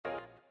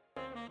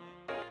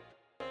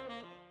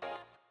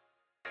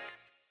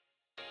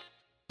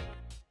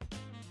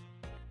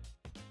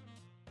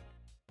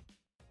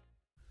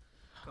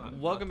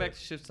Welcome back to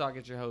Shift Talk.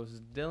 It's your host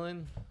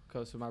Dylan,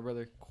 co-host with my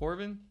brother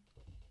Corbin.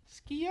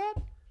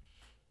 Skiat.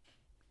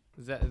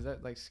 Is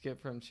that like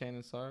Skip from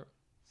Shannon Sharp?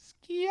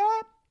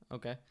 Skiat.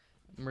 Okay.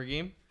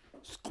 Mergeem.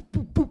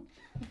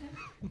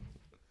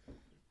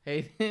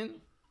 Hayden.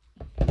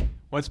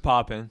 What's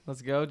poppin'?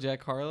 Let's go.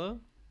 Jack Harlow.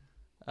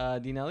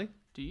 D Nelly.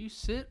 Do you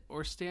sit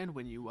or stand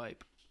when you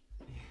wipe?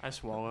 I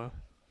swallow.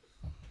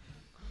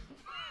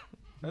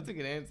 That's a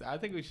good answer. I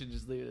think we should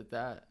just leave it at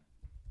that.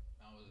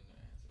 I wasn't gonna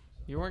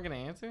answer. You weren't gonna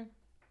answer?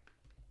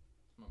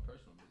 It's my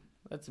personal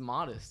business. That's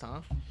modest, huh?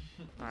 All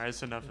right,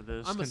 that's enough of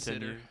this. I'm a Continue.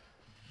 sitter.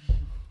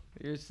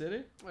 You're a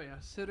sitter? Oh yeah,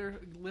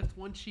 sitter. Lift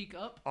one cheek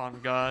up. On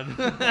God.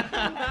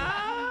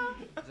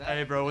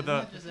 Hey, bro, with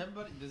the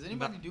Does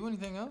anybody do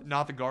anything else?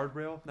 not the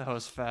guardrail. That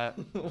was fat.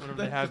 Whenever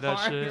they The have that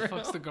shit. guardrail.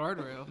 Fuck's the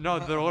guardrail. No,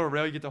 the little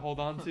rail you get to hold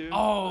on to.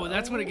 Oh,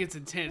 that's when it gets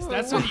intense.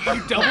 That's when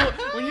you double.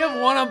 When you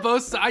have one on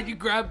both sides, you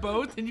grab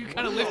both and you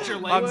kind of lift your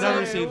I've legs.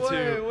 never up. seen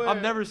two. wait.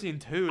 I've never seen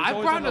two. It's I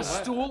always brought on a the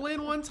left. stool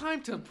in one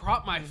time to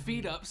prop my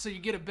feet up so you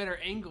get a better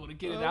angle to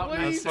get it out What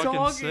are you nice. That's fucking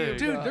talking sick.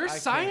 Dude, about? there's I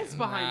science can't.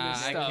 behind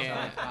this Nah, stuff. I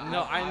can't.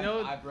 No, I know.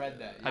 I've read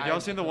that. Have y'all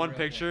seen the one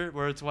picture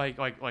where it's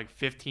like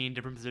 15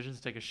 different positions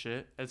to take a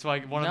shit? It's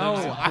like one No,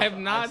 of them. I have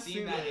not I've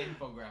seen that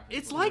infographic.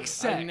 It's like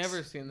sex. I've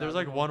never seen that. There's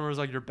like before. one where it's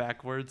like you're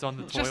backwards on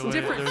the Just toilet.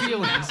 different There's-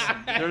 feelings.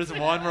 There's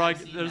one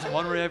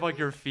where you have like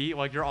your feet,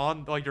 like you're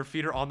on, like your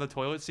feet are on the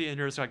toilet seat and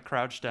you're just like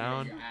crouched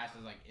down. Your ass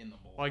is like in the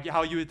bowl. Like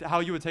how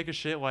you would take a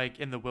shit like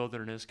in the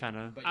wilderness kind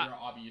of. But you're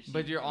obviously.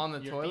 But you're on the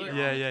your toilet? feet are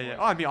Yeah, on the yeah, yeah. toilet.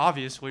 Oh, I mean,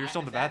 obviously, you're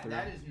still in the bathroom.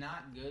 That is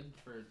not good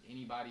for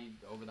anybody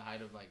over the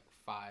height of like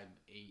 5'8".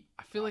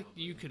 I feel like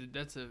probably. you could.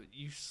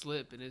 You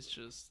slip and it's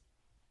just.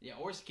 Yeah,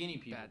 or skinny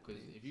people, Bad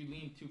because thing. if you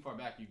lean too far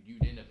back,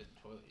 you'd end up in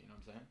the toilet. You know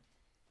what I'm saying?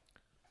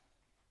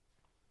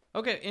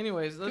 Okay,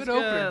 anyways, let's Good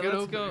opener, good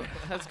let's opener. go.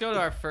 Let's go to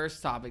our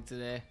first topic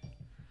today.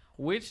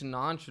 Which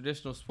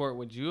non-traditional sport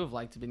would you have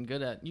liked to been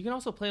good at? You can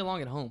also play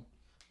along at home.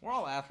 We're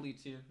all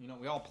athletes here. You know,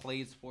 we all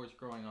played sports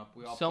growing up.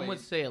 We all Some played, would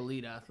say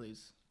elite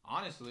athletes.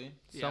 honestly,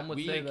 Some would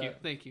we- say Thank that. you.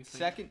 Thank you.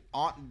 second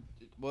on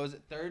was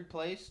it third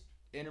place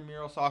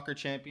intramural soccer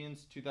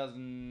champions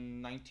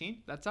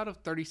 2019. That's out of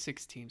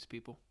 36 teams,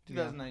 people.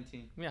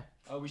 2019. Yeah.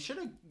 We should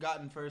have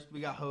gotten first.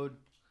 We got hoed.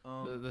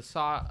 The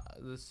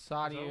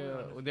Saudi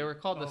they were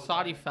called the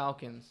Saudi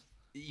Falcons.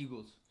 The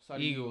Eagles.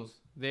 Saudi Eagles.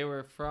 They were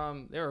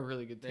a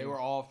really good team. They were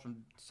all from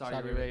Saudi,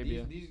 Saudi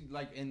Arabia. Arabia. These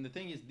like, and the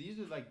thing is, these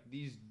are like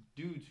these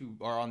dudes who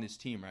are on this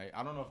team, right?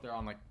 I don't know if they're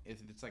on like if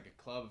it's like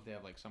a club, if they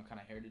have like some kind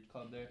of heritage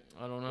club there.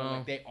 I don't But, know.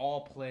 like they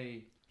all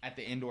play at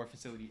the indoor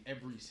facility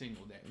every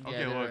single day. Yeah, Okay,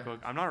 they look, were.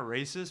 look. I'm not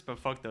racist, but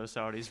fuck those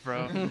Saudis,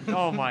 bro.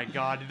 Oh my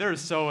God, they're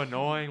so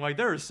annoying. Like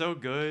they're so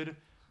good.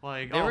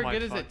 Like They oh were my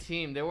good as fuck. a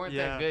team. They weren't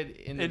Yeah. that good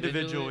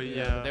individually.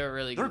 Yeah. But they were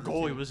really Their good. as a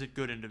goalie team. was a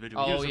good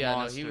individual. Oh He was a yeah, no,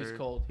 monster. he was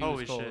cold. He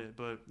Holy was cold. shit!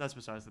 But that's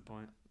besides the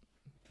point.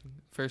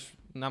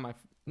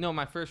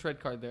 My first red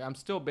card there. I'm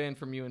still banned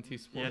from UNT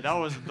sports. Yeah, that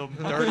was the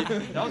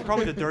that was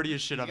probably the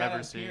dirtiest shit You I've gotta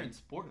ever appear seen. in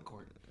sport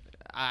court.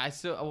 I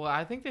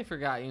think they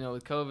forgot,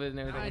 with COVID and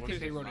everything. I think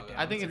they wrote it down.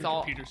 I think through it's the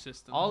all- computer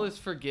system. All is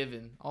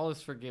forgiven. All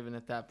is forgiven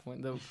at that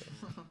point. Though.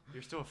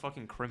 You're still a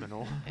fucking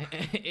criminal.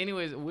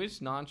 Anyways,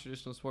 which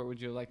non-traditional sport would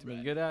you like to be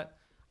good at?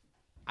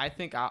 I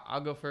think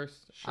I'll go first.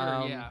 Sure.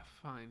 Yeah.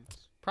 Fine.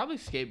 Probably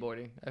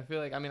skateboarding. I feel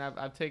like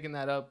I've taken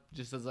that up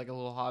just as like a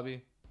little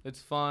hobby.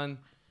 It's fun.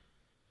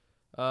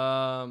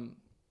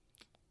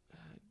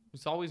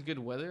 It's always good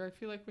weather. I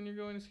feel like when you're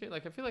going to skate.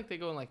 Like I feel like they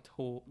go in like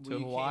to You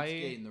Hawaii. can't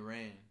skate in the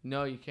rain.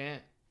 No, you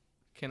can't.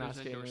 Cannot There's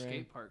skate in indoor the rain.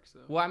 skate parks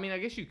though. Well, I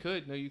guess you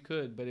could. No, you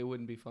could, but it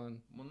wouldn't be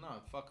fun. Well, no,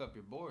 fuck up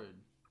your board.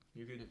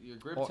 Your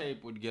grip Or-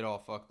 tape would get all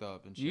fucked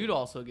up and shit. You'd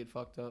also get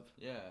fucked up.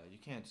 Yeah, you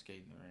can't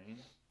skate in the rain.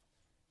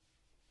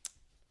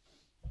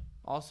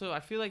 Also, I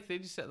feel like they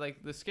just said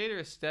like the skater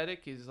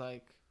aesthetic is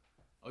like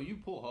Oh, you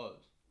pull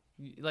hose.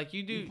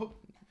 you do.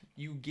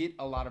 You get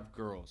a lot of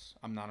girls.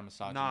 I'm not a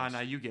misogynist. Nah,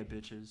 you get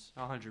bitches.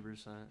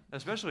 100%.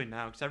 Especially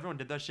now, because everyone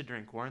did that shit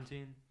during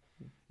quarantine.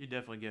 You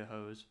definitely get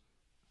hoes.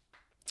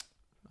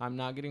 I'm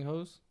not getting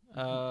hose.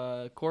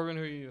 Corbin,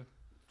 who are you?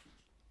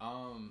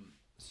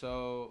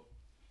 So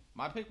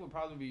my pick would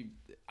probably be.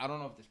 I don't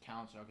know if this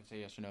counts. So I can say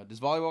yes or no. Does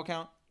volleyball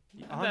count?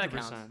 100%.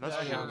 counts. That's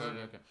That cool. counts.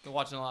 Okay. You're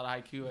watching a lot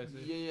of IQ, I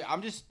see. Yeah.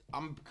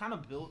 I'm kind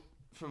of built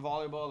for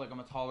volleyball. Like I'm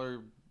a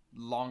taller,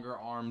 longer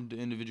armed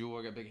individual.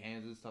 I got big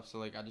hands and stuff. So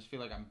like I just feel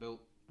like I'm built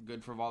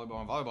good for volleyball.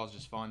 And volleyball is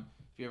just fun.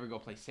 If you ever go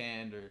play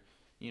sand or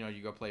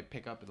you go play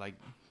pickup, like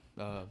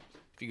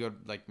if you go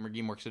like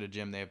Mergeem works at a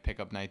gym, they have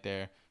pickup night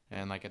there.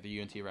 And like at the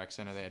UNT Rec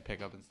Center, they had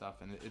pickup and stuff.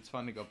 And it's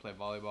fun to go play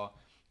volleyball.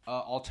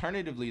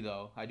 Alternatively,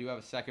 though, I do have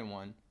a second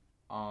one.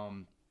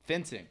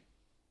 Fencing.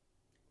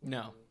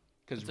 No,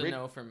 Because it's a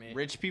no for me.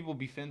 rich people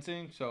be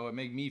fencing, so it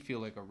make me feel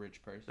like a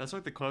rich person. That's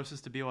like the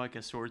closest to be like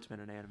a swordsman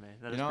in anime.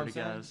 That You is know what pretty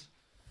I'm saying? gas.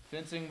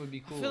 Fencing would be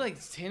cool. I feel like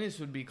tennis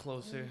would be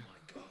closer.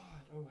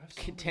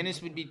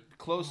 Tennis would be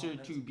closer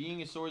to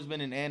being a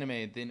swordsman in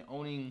anime than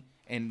owning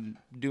and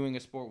doing a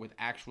sport with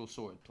actual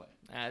sword play.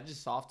 It's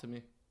just soft to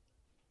me.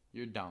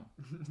 You're dumb.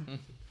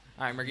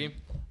 All right, Mergeem.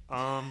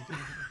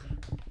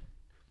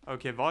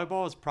 Okay,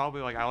 volleyball is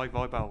probably like I like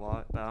volleyball a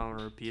lot, but I don't want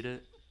to repeat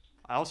it.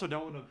 I also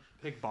don't want to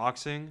pick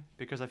boxing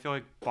because I feel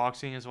like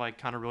boxing is like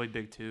kind of really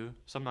big too,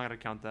 so I'm not gonna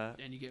count that.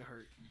 And you get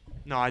hurt.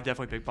 No, I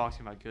definitely pick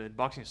boxing if I could.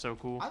 Boxing is so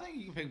cool. I think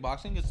you can pick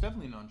boxing. It's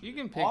definitely non-traditional.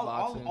 You can pick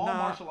boxing. All Nah.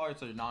 martial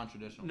arts are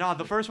non-traditional. No,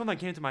 the first one that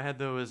came to my head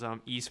though is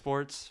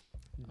esports.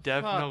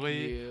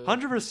 Definitely, you.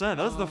 100%.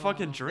 That's the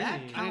fucking Oh, dream. That I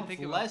didn't counts think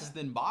about less that.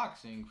 than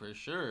boxing for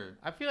sure.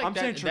 I feel like I'm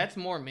saying that's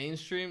more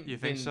mainstream. You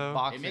think than so?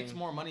 Boxing. It makes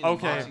more money than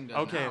Okay, boxing does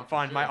okay, now, for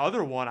fine. My sure.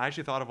 other one, I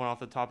actually thought of one off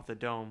the top of the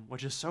dome,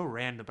 which is so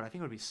random, but I think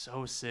it would be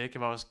so sick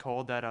if I was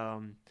called that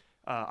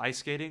ice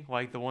skating,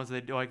 like the ones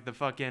that do like the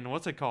fucking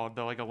what's it called,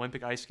 the like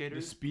Olympic ice The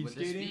skaters. speed With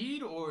the skating.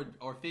 speed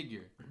or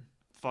figure.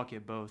 Fuck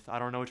it, both. I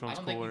don't know which I one's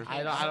don't think cooler. you I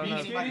can. don't know.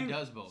 Anybody Skating?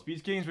 does both. Speed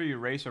skating is where you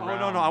race Oh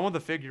around. no, I want the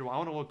figure. I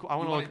want to look. I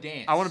want to wanna look.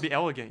 dance. I want to be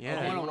elegant. Yeah. I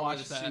wanna You wanna watch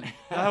wear the that. suit.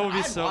 That would be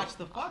I'd so- watch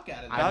the fuck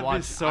out of that. That'd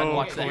be so I'd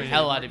watch the clean.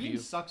 hell out of Mergin you.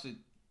 sucks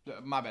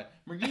at. My bad.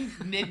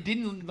 Mergin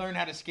didn't learn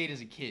how to skate as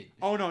a kid.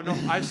 Oh no,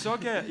 I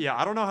suck at. Yeah,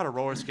 I don't know how to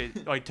roller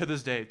skate. Like to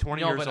this day,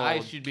 20 No, years but old.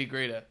 ice you'd be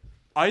great at.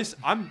 Ice.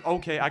 I'm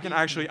okay. I can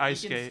actually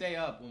ice He can skate. stay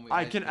up when we I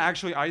ice can skate.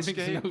 actually ice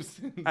Makes skate. no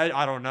sense.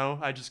 I don't know.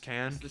 I just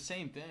can. It's the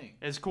same thing.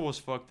 It's cool as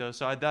fuck though.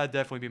 So that'd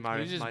definitely be my.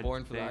 You're just my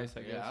born for the thing. ice,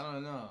 I guess. Yeah, I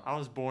don't know. I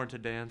was born to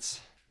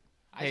dance.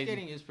 Ice Hayden.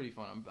 skating is pretty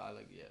fun. I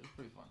like. Yeah, it's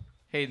pretty fun.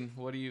 Hayden,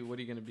 what are you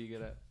gonna be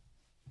good at?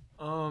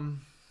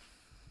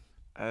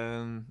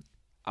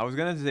 I was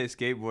gonna say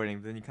skateboarding,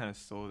 but then you kind of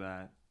stole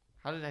that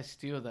How did I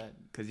steal that?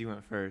 because you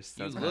went first.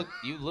 You That's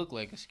you look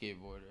like a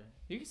skateboarder.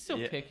 You can still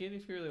Yeah. pick it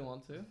if you really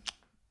want to.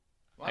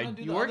 Why not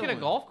do You the work other at a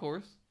one? golf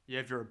course, Yeah,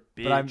 if you're a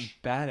bitch. But I'm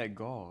bad at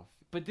golf.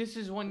 but this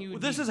is one you. Well,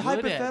 Would this be is good at.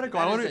 hypothetical.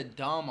 I That wanna- is a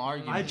dumb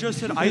argument. I just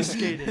said ice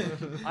skating.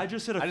 I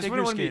just said a I just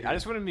figure want to be. skating. I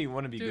just want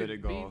to be Dude, good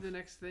at golf. be the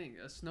next thing,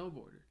 a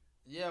snowboarder.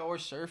 Yeah, or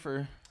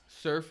surfer.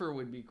 Surfer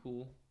would be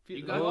cool.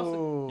 You got,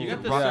 Oh, you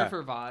got the yeah.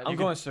 surfer vibe. I'm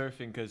going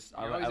surfing because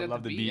You're always I at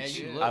love the the beach. beach.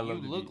 Yeah, I you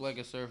love the look beach. like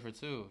a surfer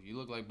too. You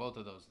look like both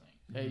of those things.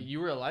 Hey, you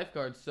were a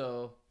lifeguard,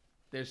 so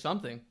there's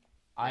something.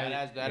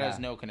 That has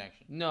no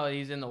connection. No,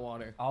 he's in the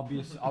water. I'll be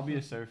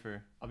a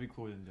surfer. I'll be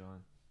cooler than Dylan.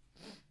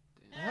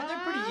 They're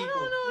pretty I equal.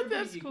 don't know if They're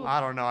that's pretty cool. equal. I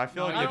don't know. I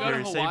feel No, like you if go you're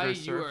to a safer Hawaii,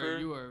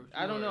 surfer,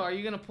 I don't know. Are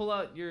you gonna pull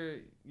out your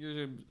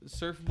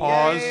surfboard?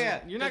 Pause.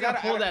 You're not gonna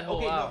pull that whole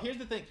okay, out. No, here's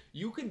the thing.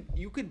 You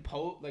could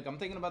pose. Like I'm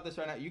thinking about this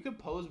right now. You could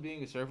pose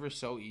being a surfer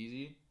so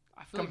easy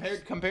I feel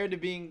compared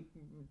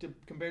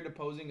to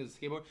posing as a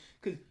skateboarder.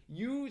 Because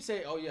you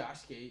say, oh yeah, I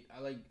skate. I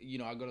like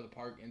I go to the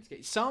park and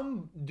skate.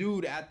 Some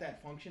dude at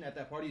that function at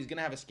that party is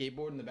gonna have a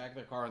skateboard in the back of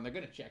their car and they're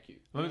gonna check you.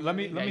 Let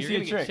me Yeah, you're see a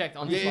gonna get trick. checked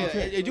on Yeah, the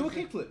yeah, spot. do a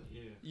kickflip.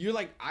 You're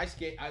like, I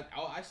skate.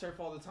 I surf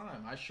all the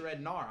time. I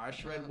shred gnar. I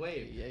shred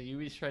wave. Yeah, you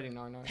be shredding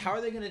Narnar. How are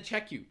they gonna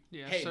check you?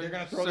 Yeah, hey, they're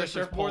gonna throw surfers their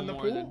surfboard in the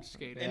pull pool. more than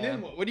skating. And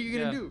then what are you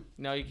gonna do?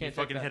 No, you you can't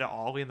fucking hit an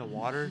ollie in the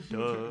water.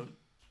 Duh.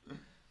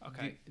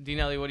 Okay.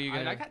 Dinelli, what are you I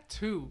gonna? got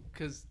two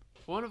because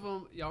one of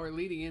them y'all were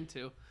leading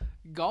into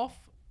golf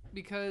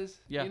because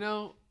Yeah.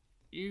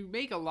 you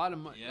make a lot of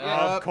money.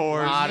 Yeah. Of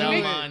course. Lot You of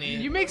make- money.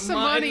 You make some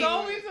Money.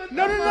 money. It's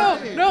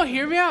always No.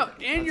 Hear me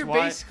out. And That's you're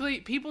why-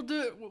 basically people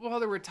do it while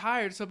they're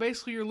retired, so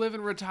basically you're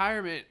living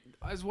retirement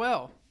as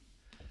well.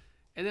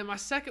 And then my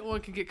second one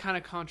can get kind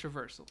of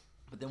controversial.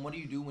 But then what do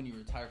you do when you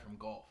retire from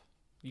golf?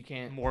 You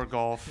can't. More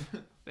golf.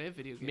 They have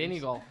video games. Mini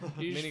golf. You just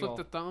Mini flip golf.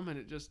 the thumb and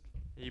it just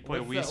You play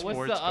What's Wii the, Sports.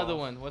 what's the other golf.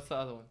 one? What's the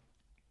other one?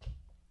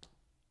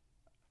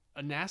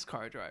 a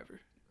NASCAR driver.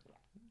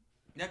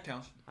 That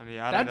counts. I mean,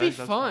 I That'd don't know, be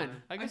that's fun.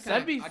 fine. I guess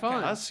That'd be I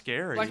fun. That's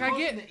scary. Like, I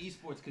get- the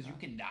esports because you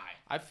can die.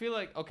 I feel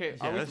like okay.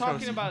 Yeah, Are we that talking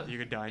shows about? you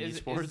could die in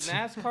Is esports.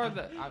 NASCAR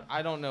the?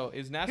 I don't know.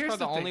 Is NASCAR Here's the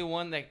the thing. only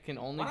one that can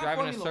only Why not drive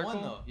in a Formula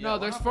circle? One, though? Yeah, No, why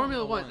there's not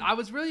Formula One. I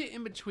was really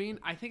in between.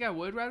 I think I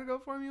would rather go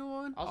Formula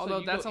One, Also, although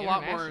you that's go a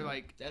lot more international.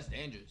 like That's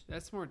dangerous.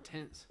 that's more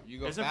tense. You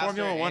go Isn't faster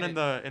Formula One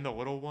and in the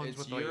little ones It's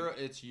with like? Europe.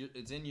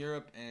 It's in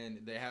Europe, and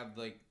they have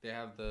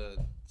the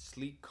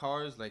sleek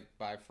cars like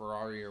by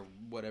Ferrari or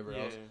whatever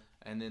else,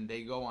 and then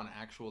they go on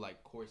actual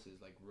like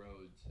courses like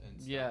roads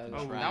and stuff. Yeah, and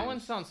Oh, tracks. that one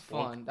sounds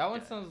fun. That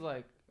one sounds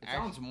like. It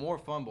sounds more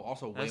fun, but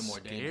also way That's more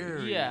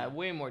dangerous. scary. Yeah,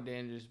 way more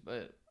dangerous.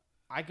 But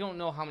I don't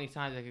know how many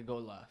times I could go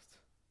left.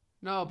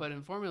 No, but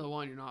in Formula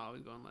One, you're not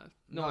always going left.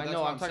 No, No, I that's know.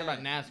 what I'm I'm talking saying.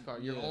 about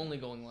NASCAR. You're Yeah. only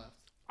going left.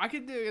 I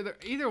could do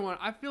either one.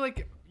 I feel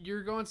like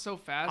you're going so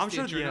fast. I'm the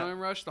sure, yeah.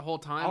 adrenaline rush the whole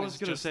time. I was is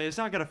gonna just- say it's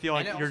not gonna feel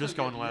like And you're also just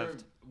going you're-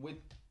 left. With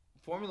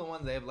Formula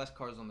One, they have less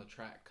cars on the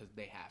track because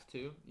they have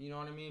to. You know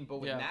what I mean? But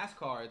with Yeah.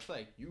 NASCAR, it's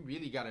like you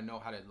really got to know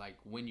how to like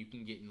when you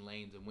can get in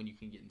lanes and when you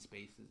can get in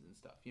spaces and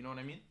stuff. You know what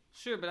I mean?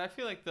 Sure, but I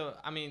feel like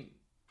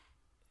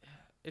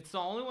it's the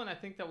only one I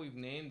think that we've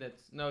named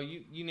that's no.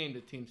 You named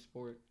a team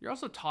sport. You're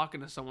also talking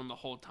to someone the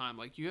whole time.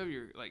 Like you have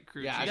your like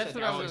crew. Yeah, chief. I That's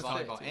said what I that was was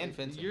gonna volleyball say. and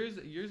fencing.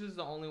 Yours is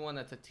the only one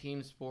that's a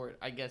team sport,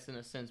 I guess, in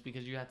a sense,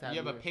 because you have to have. You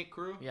have a your- pit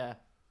crew. Yeah.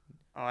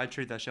 Oh, I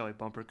treat that shit like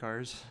bumper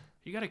cars.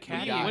 You got a What,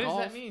 caddy. got? in what does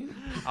golf. that mean?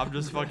 I'm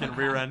just fucking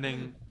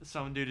rear-ending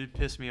some dude who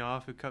pissed me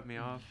off, who cut me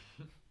off.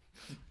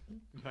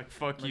 Like,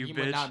 fuck Like, you, he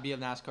would bitch. not be a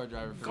NASCAR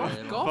driver for Golf,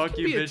 very long. golf Fuck can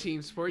you, be a bitch.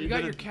 team sport. You You got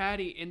better- your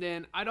caddy, and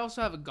then I'd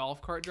also have a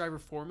golf cart driver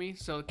for me.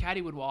 So the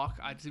caddy would walk.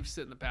 I'd just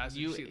sit in the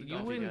passenger You seat. of the you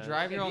golf wouldn't guys.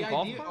 drive your own the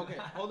golf idea- cart? Okay,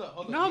 hold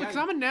up. No, because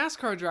I'm a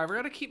NASCAR driver.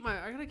 I gotta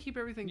keep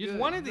everything You good. just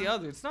one or the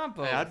other. It's not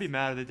both. Hey, I'd be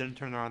mad if they didn't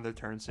turn on their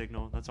turn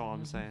signal. That's all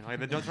I'm saying. Like, if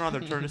they don't turn on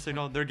their turn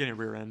signal, they're getting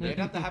They'd rear-ended.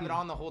 have to have it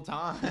on the whole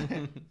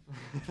time.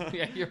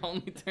 Yeah, you're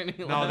only turning.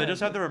 No, they left.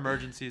 just have their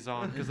emergencies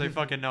on because they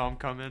fucking know I'm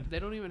coming. They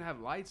don't even have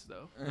lights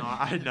though. No,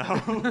 I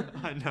know.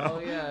 I know. Oh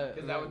yeah.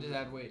 Because that would just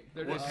add weight.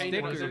 They're Well, just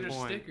stickers. stickers. They're What's just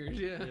the point? stickers.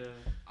 Yeah. Yeah.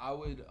 I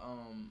would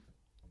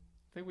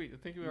I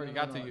think we already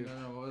got to you.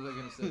 No, what was I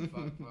gonna say?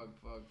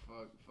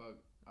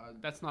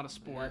 Fuck. That's not a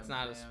sport. That's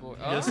not a sport.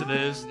 Yes, it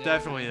is. Damn.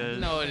 Definitely is.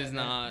 No, it is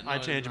not. I No, it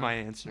is changed not. my I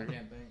answer.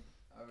 can't think.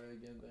 I really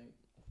can't think.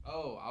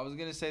 Oh, I was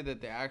gonna say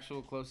that the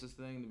actual closest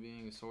thing to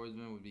being a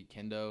swordsman would be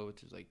kendo,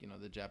 which is like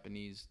the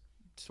Japanese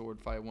sword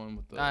fight one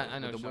with the I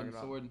know with what the you're talking wooden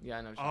about. sword. Yeah,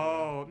 I know. What you're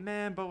talking Oh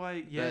man, but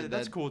like, yeah,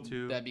 that's cool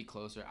too. That'd be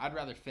closer. I'd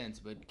rather fence,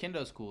 but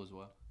kendo's cool as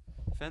well.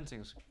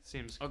 Fencing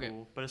seems Okay.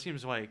 cool, but it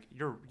seems like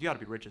you gotta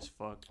be rich as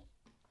fuck. about.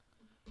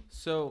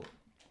 So,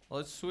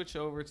 let's switch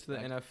over to the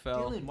Like,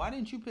 NFL. Dylan, why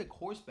didn't you pick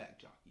horseback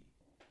jockey?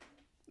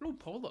 No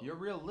polo. You're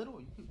real little.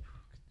 You could,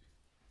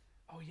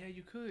 Oh yeah,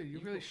 you could. You're You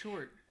really go-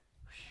 short.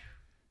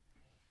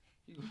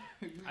 you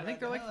I think ride they're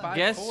the like hell out of five- it.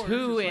 Guess four,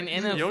 who just in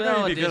like- NFL You don't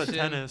gotta be good at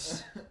edition?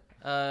 tennis.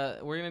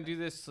 We're gonna do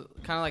this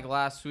kind of like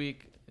last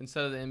week.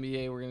 Instead of the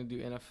NBA, we're gonna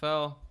do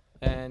NFL,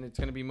 and it's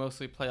gonna be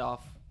mostly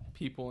playoff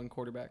people and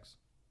quarterbacks.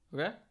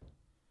 Okay.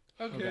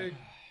 Okay.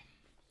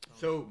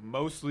 So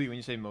mostly, when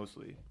you say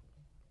mostly,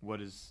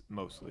 what is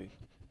mostly?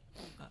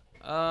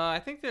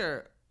 I think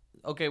they're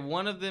okay.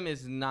 One of them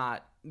does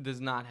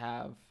not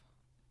have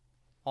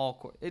all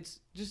court. It's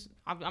just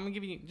I'm gonna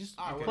give you just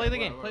All right, play the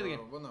whatever, game. Play the game.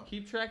 whatever, we'll know.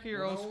 Keep track of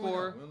your We'll own know when we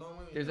score. know, we'll know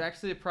when we There's know.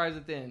 actually a prize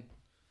at the end.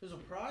 There's a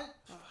prize.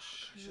 Oh,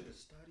 I should have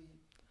studied.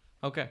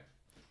 Okay.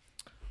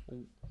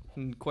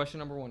 Question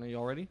number 1. Are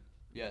y'all ready?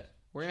 Yes.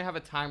 We're gonna have a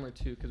timer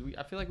too, because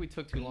I feel like we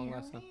took too long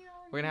last time.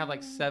 We're gonna have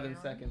like 7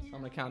 seconds. I'm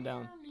gonna count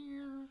down.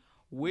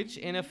 Which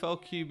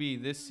NFL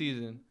QB this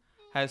season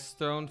has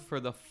thrown for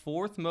the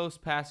 4th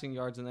most passing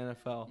yards in the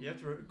NFL? You have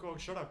to go.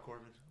 Shut up,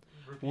 Corbin.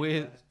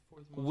 With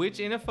which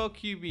NFL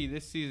QB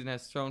this season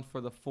has thrown for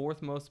the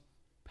 4th most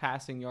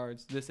passing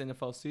yards this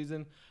NFL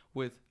season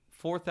with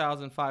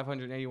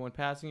 4,581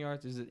 passing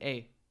yards? Is it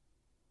A,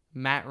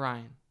 Matt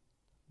Ryan,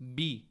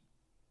 B,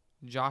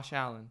 Josh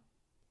Allen,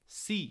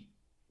 C,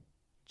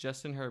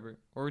 Justin Herbert,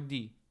 or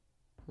D,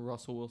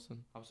 Russell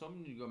Wilson? I was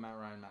hoping you'd go Matt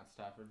Ryan, Matt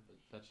Stafford, but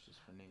that's just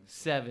for names.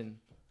 7,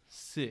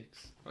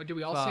 6, Or did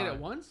we all say it at 5.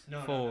 once?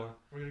 No, 4,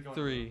 We're gonna go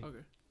 3, Okay.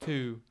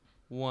 2,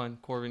 1.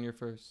 Corbin, you're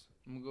first.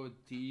 I'm gonna go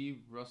with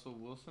D. Russell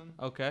Wilson.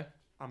 Okay.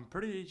 I'm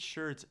pretty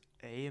sure it's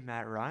A.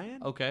 Matt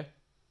Ryan. Okay.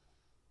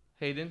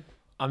 Hayden.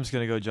 I'm just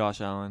gonna go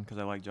Josh Allen because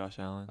I like Josh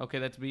Allen. Okay,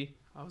 that's B.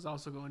 I was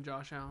also going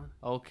Josh Allen.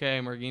 Okay,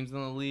 Merguin's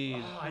in the lead.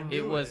 Oh, I It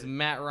knew was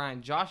Matt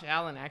Ryan. Josh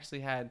Allen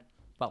actually had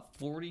about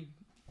 40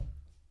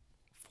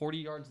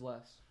 yards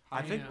less.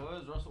 I think Yeah.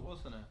 What is Russell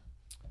Wilson at?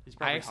 he's I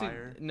probably actually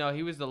higher. no,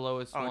 he was the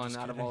lowest Oh, one just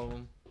out of kidding. all of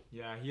them.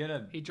 Yeah, he had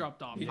a. He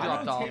dropped off. He I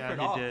dropped know off. tapered Yeah,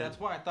 he off. did. That's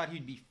why I thought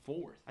he'd be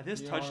 4th. I think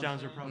his You know what I'm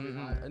touchdowns are saying? probably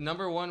Mhm. higher.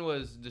 Number 1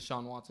 was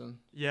Deshaun Watson.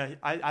 Yeah,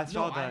 I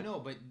saw No, that. I know,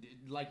 but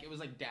like it was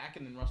like Dak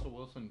and then Russell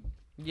Wilson.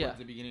 Yeah. Towards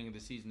the beginning of the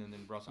season, and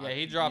then Russell. Yeah,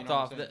 he you dropped know what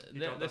I'm off. saying? He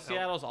The dropped off hella-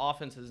 Seattle's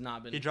offense has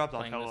not been He dropped off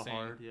playing the hella same.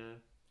 hard. Yeah.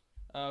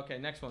 Okay,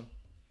 next one.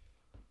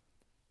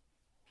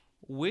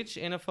 Which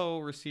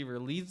NFL receiver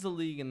leads the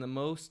league in the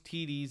most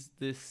TDs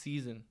this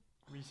season?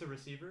 You said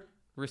receiver?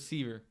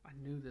 Receiver. I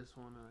knew this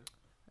one.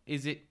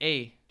 Is it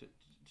A, Shut up,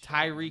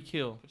 man. Tyreek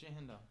Hill, Put your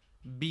hand down.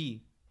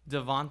 B,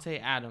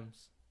 Devontae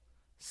Adams,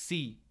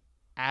 C,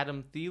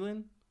 Adam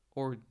Thielen,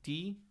 or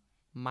D,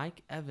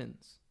 Mike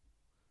Evans?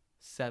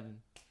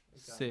 7,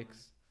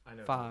 6, I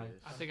know 5,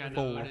 I think I know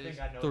Four, what it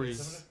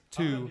is.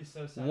 3, 2,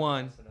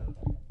 1.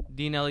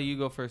 D. Nelly, you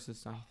go first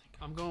this time.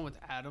 I'm going with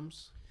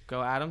Adams.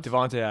 Go, Adams.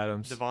 Devontae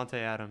Adams. Devontae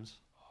Adams.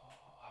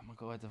 I'm gonna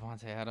go with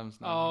Devontae Adams.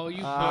 Oh,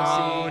 you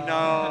Oh pussy.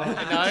 no!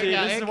 No, See,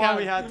 yeah, this it is why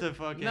we counts. had to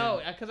fucking.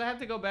 No, because I have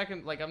to go back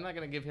and like I'm not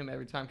gonna give him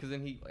every time because then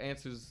he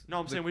answers. No,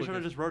 I'm the saying we should have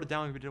quickest. just wrote it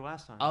down like we did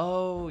last time.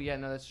 Oh yeah,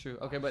 no, that's true.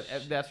 Okay, but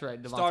that's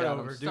right. Devontae Start Adams.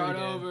 over. Do it Start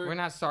again. over. We're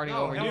not starting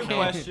No, over. no You more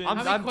can't. questions. How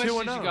many I'm questions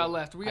 2-0. you got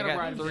left? We I gotta got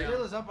write three. it Still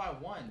down. is up by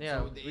 1. Yeah,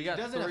 so we it got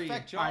doesn't 3.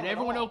 affect y'all. All right, at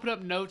everyone all. open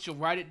up notes. You'll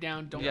write it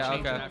down. Don't Yeah,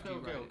 change okay. it after you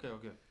write it.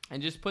 Okay.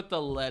 And just put the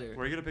letter.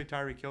 Were you gonna pick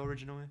Tyreek Hill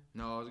originally?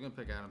 No, I was gonna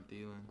pick Adam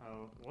Thielen.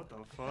 Oh, what the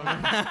fuck?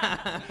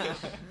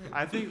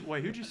 I think.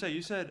 Wait, who'd you say?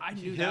 You said I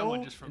knew Hill. that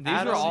one just from. These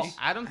Adams? were all.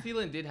 Adam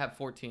Thielen did have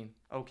 14.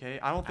 Okay,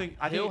 I don't think.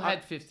 I Hill think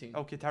had 15.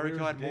 Okay, Where Tyreek was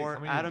Hill had Diggs? more. How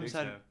many did Adams Diggs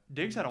had. have?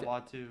 Diggs had a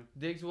lot too.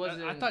 Diggs was.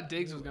 I thought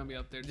Diggs was gonna be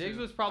up there too. Diggs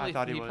was probably. I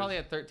thought he He was. probably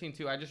had 13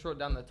 too. I just wrote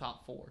down the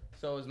top 4.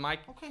 So it was Mike.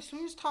 Okay, so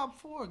he's top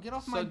 4. Get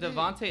off my So dick.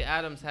 Devontae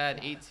Adams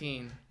had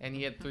 18, and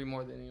he had 3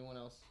 more than anyone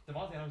else.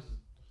 Devontae Adams.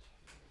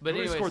 But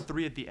He anyways, scored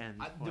 3 at the end.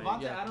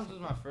 Devontae yeah. Adams was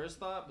my first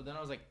thought, but then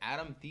I was like,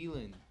 Adam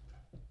Thielen.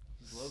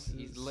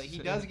 He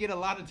does get a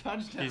lot of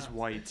touchdowns. He's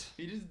white.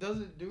 He just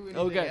doesn't do anything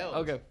okay, else.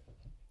 okay.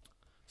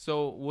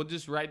 So we'll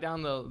just write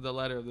down the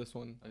letter of this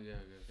one. Okay.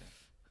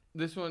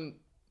 This one,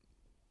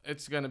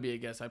 it's gonna be a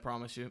guess. I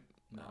promise you.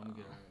 No, I'm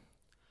good.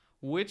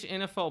 Which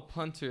NFL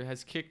punter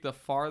has kicked the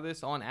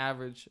farthest on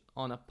average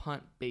on a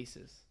punt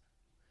basis?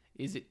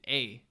 Is it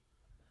A,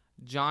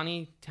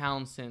 Johnny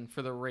Townsend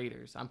for the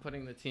Raiders? I'm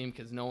putting the team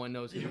because no one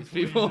knows who these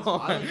people I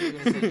thought are. you were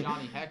gonna say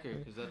Johnny Hecker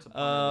because that's a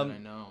punter that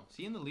I know. Is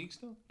he in the league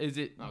still? Is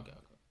it Okay.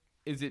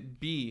 Is it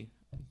B,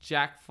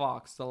 Jack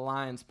Fox, the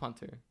Lions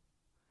punter?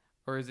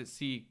 Or is it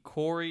C,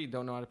 Corey,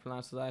 don't know how to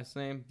pronounce his last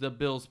name, the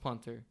Bills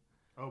punter?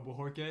 Oh,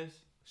 Bojorquez?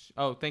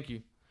 Oh, thank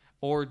you.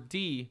 Or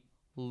D,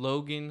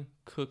 Logan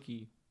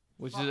Cookie,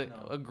 which is Fuck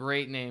no. a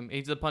great name.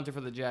 He's the punter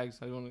for the Jags.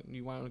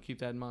 You want to keep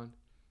that in mind.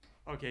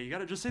 Okay, you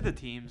gotta just say the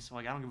teams.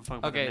 Like, I don't give a fuck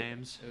about Okay. the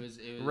names. It was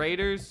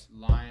Raiders.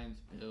 Lions,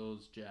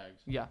 Bills,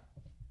 Jags. Yeah.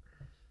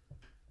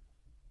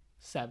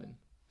 7,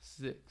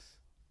 6,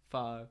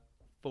 5,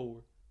 4,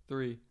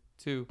 3,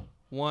 2,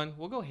 1.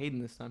 We'll go Hayden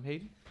this time.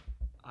 Hayden.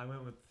 I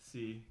went with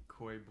C,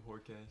 Corey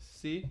Bojorquez.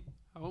 C,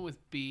 I went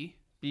with B.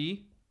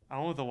 B. I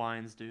went with the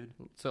Lions, dude.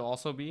 So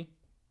also B.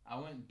 I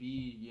went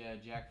B. Yeah,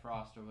 Jack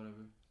Frost or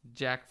whatever.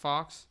 Jack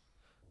Fox.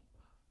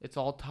 It's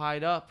all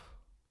tied up.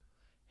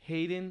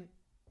 Hayden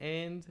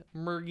and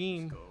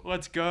Mergeen.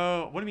 Let's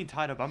go. What do you mean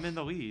tied up? I'm in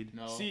the lead.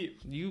 No. C,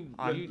 You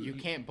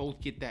can't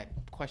both get that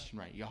question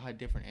right. Y'all had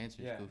different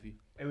answers, Yeah. Goofy.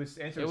 it was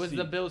answer It was C.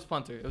 the Bills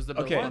punter. It was the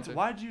Bills Okay. What? punter.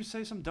 Why did you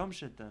say some dumb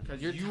shit then?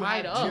 You're you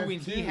tied have up. two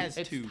and he has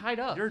It's two. tied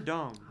up. You're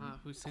dumb.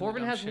 Who's saying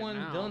Corbin dumb has shit one.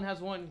 now? Dylan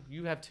has one.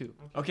 You have 2.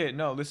 Okay,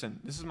 no,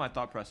 listen. This is my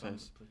thought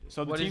process.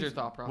 So the What is teams, your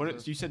thought What,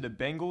 process? so you said the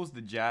Bengals,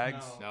 the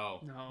Jags, No.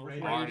 No.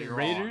 Raiders.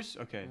 Raiders.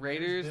 Okay.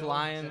 Raiders,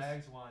 Lions.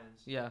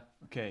 Lions. Yeah.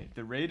 Okay.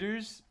 The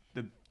Raiders,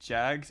 the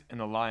Jags, and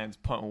the Lions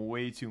punt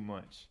way too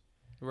much.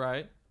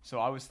 Right. So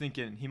I was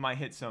thinking he might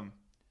hit some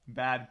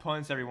bad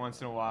punts every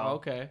once in a while.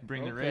 Okay.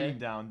 Bring the Okay. rating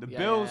down. The Yeah,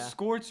 Bills yeah, yeah.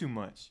 score too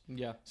much.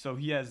 Yeah. So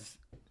he has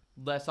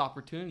Less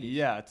opportunities.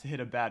 to hit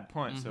a bad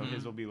punt. So Mhm.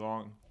 his will be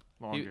longer.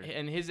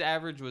 And his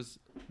average was.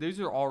 These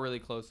are all really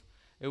close.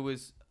 It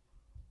was.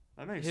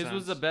 That makes His sense.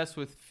 was the best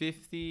with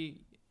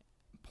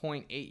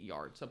 50.8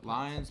 yards. A punt.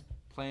 Lions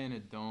playing a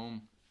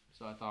dome,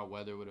 so I thought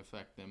weather would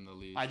affect them the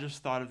least. I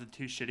just thought of the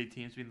two shitty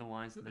teams being the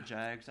Lions and the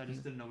Jags. I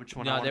just didn't know which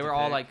one. I No, wanted they to were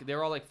all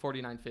pick. like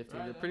 49-50.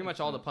 Right, They're that pretty makes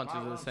much all the sense. punches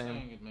are the I'm same.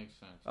 saying it makes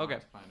sense. Okay.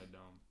 Lions playing a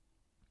dome.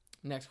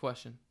 Next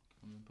question.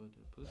 I'm gonna put the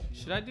pussy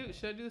Should on. I do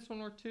this one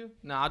or 2?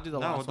 No, I'll do the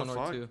No, last what the one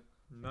or fuck? 2.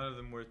 None of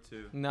them were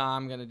two. No,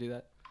 I'm gonna do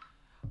that.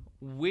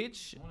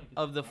 Which I wanna get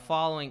of the fire.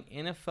 following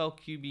NFL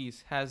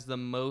QBs has the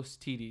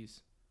most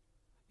TDs?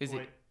 Is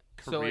Wait, it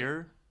so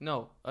career?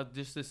 no?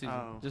 Just this season.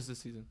 Oh. Just this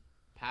season.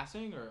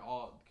 Passing or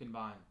all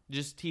combined?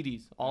 Just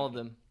TDs, all of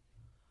them.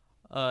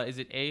 Is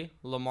it A,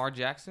 Lamar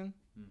Jackson,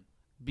 Hmm.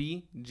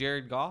 B,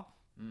 Jared Goff,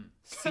 Mm.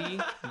 C,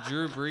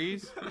 Drew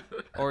Brees,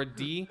 or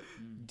D,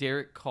 Mm.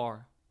 Derek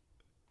Carr?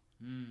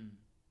 Mm.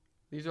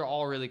 These are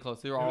all really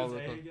close. They were all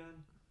really close.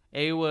 again?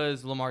 A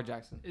was Lamar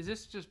Jackson. Is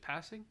this just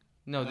passing?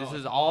 No, No, this is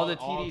it's all the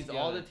all TDs.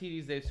 All the together.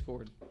 TDs they've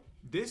scored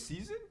This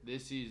season?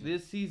 This season.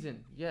 this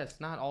season. Yes,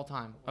 not all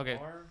time. Okay.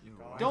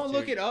 Don't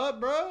look it up,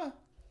 bruh.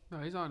 No,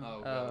 he's on.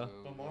 Oh,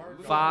 Lamar,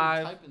 we're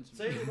five. typing some-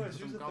 Say it was,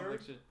 some who's the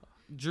complex third?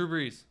 shit. Drew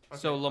Brees. Okay,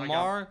 So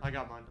Lamar, I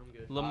got mine. I'm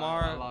good. I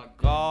Lamar,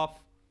 locked in. Goff,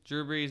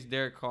 Drew Brees,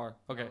 Derek Carr.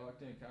 Okay.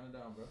 Locked in, count it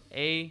down, bro.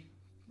 A,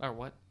 or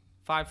what?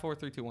 5, 4,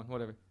 3, 2, 1.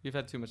 Whatever. You've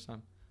had too much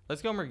time.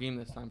 Let's go Mergame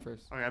this time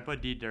first. Okay, I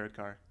put D. Derek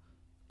Carr.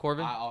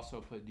 Corbin, I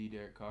also put D.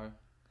 Derek Carr.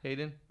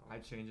 Hayden. I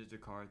changed it to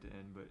Carr at the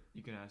end, but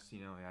you can ask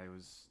Tino. I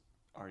was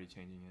already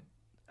changing it.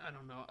 I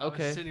don't know. I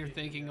Okay. was sitting here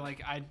thinking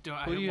like I don't.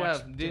 Who do you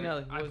watched have?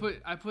 Derek- Dinelli,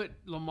 I put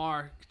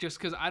Lamar just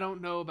because I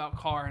don't know about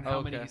Carr and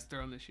how many Okay. he's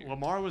thrown this year.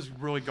 Lamar was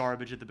really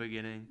garbage at the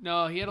beginning.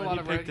 No, he had a But lot he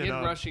of picked he it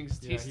had up. rushings.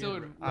 Yeah, He's he still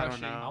had- I don't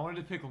rushing. know. I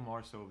wanted to pick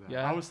Lamar so bad.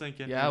 Yeah. I was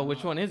thinking. Yeah, It's which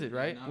not- one is it, yeah,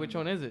 right? none Which of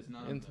one them. is it? It's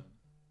none of And- them.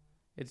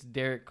 It's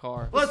Derek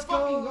Carr. Let's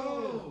fucking go!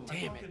 go!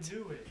 Damn it.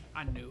 Do it.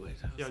 I knew it.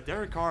 Yo,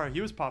 Derek Carr,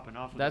 he was popping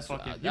off. With That's the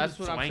fucking, he that's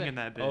was what I'm saying. swinging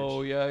that bitch.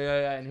 Oh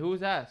yeah. And who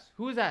was asked?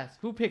 Who was asked?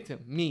 Who picked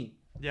him? Me.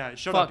 Yeah,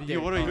 shut Fuck up. You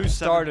Derek literally Carr. lose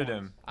seven Started points.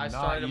 him. I Not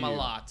started him a you.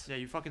 lot. Yeah,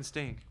 you fucking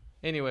stink.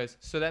 Anyways,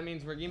 so that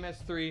means Mergame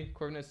has 3,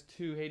 Corbin has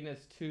 2, Hayden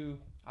has 2.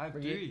 I have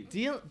Mergame-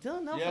 3.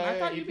 Dylan Nelson. Yeah, I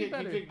thought he you'd be picked,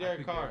 better. He picked Derek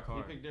picked Carr. Derek Carr.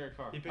 He picked Derek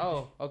Carr. He picked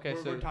Oh, okay.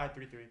 we're So tied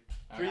 3-3.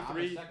 I'm in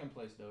 3-3. second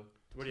place though.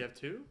 What do you have?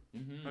 2?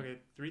 Mm-hmm. Okay,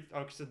 3. Oh,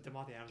 because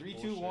Demonte Adams.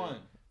 3-2-1.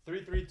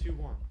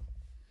 3-3-2-1.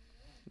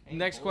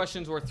 next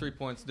question's worth 3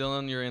 points.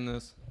 Dylan, you're in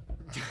this.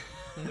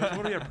 There's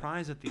literally a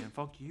prize at the end.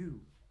 Fuck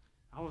you.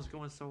 I was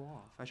going so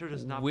off. I should have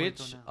just not played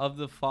Which till now. of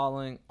the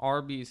following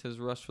RBs has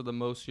rushed for the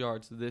most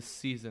yards this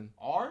season?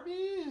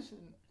 Arby's?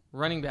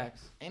 Running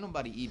backs. Ain't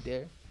nobody eat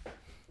there.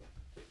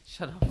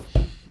 Shut up.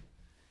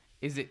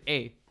 Is it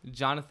A,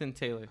 Jonathan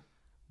Taylor,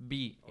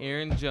 B,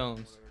 Aaron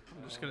Jones,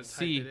 I'm just gonna type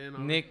C, it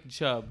in. Nick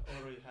Chubb,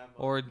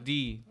 or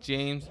D,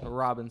 James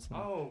Robinson?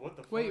 Oh, what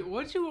the fuck? Wait,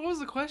 what was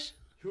the question?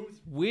 Who's.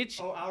 Which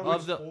Oh, of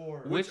ours the 4.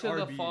 which of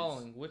the RBs?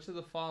 following? Which of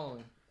the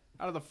following?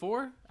 Out of the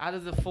 4? Out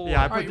of the 4.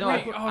 Yeah, I put- Alright, no,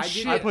 wait, put- oh, I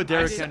shit. did, I put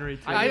Derrick did- Henry,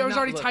 too. I I did was not-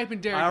 already look,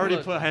 typing Derek. I already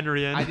look, put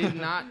Henry in. I did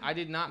not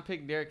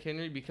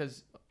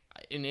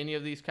in any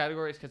of these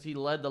categories because he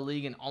led the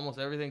league in almost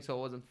everything, so it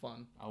wasn't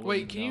fun.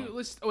 Wait, can you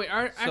list? Oh, wait,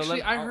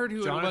 actually, I heard who it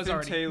was Jonathan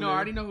already. Taylor, No, I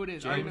already know who it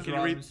is. I already James know.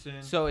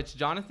 Robinson, So it's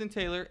Jonathan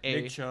Taylor,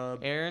 A, Nick Chubb,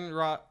 Aaron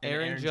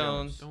Aaron Jones,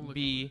 Jones. Don't look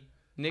B,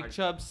 Nick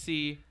Chubb,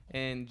 C,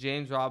 and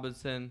James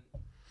Robinson,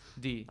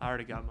 D. I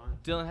already got mine.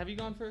 Dylan, have you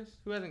gone first?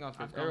 Who hasn't gone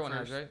 1st I've gone Everyone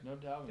first. has, right? No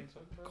doubt.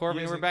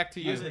 Corbin, we're back to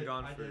He you. hasn't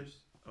gone I did. first.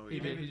 Oh, He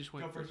yeah. did. He just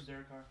went Go first, first.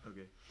 Derek Carr.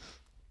 Okay.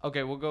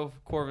 Okay, we'll go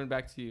Corbin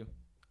back to you.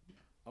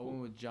 I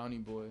went with Johnny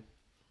Boy.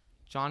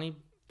 Johnny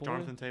Boy?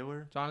 Jonathan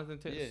Taylor. Jonathan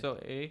Taylor. Yeah. So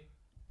A.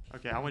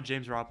 Okay, I went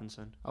James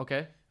Robinson.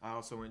 Okay. I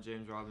also went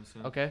James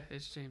Robinson. Okay.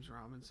 It's James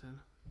Robinson.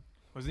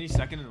 Wasn't he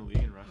second in the league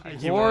in rushing?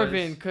 He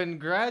Corbin, was.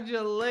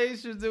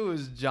 congratulations. It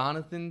was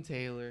Jonathan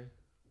Taylor.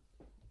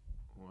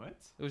 What?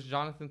 It was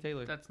Jonathan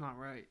Taylor. That's not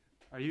right.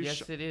 Are you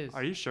Yes, it is.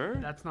 Are you sure?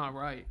 That's not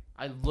right.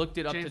 I looked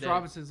it up James today.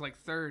 Robinson's like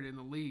third in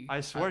the league.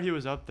 I swear he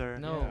was up there.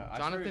 No, Yeah, I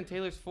Jonathan swear-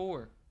 Taylor's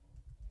 4.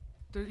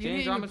 He James didn't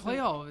even Robinson- play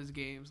all of his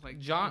games.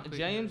 Like completely.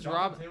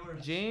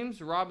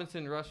 James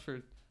Robinson rushed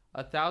for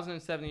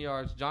 1,070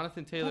 yards.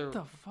 Jonathan Taylor What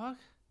the fuck?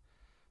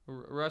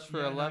 rushed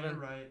for 11.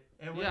 right.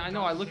 Yeah, I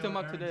know, I looked him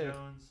up today.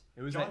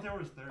 It was Jonathan Taylor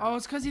was third. Oh,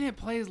 it's because he didn't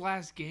play his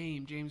last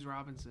game. James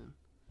Robinson.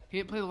 He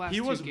didn't play the last he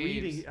two was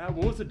games. leading.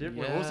 What was the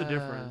difference? What was the Yeah.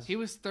 difference? He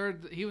was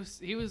third. He was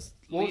What was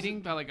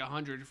leading by like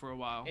 100 for a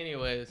while.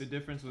 Anyways, The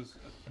difference was.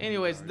 you He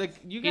guys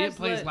didn't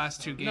play his let-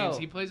 last two games. No.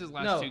 He plays his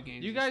last no, two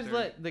games. you He's guys third.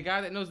 let the guy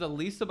that knows the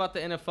least about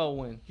the NFL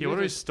win. He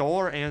literally stole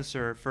our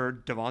answer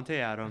for Devontae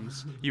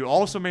Adams. You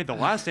also made the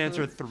last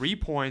answer 3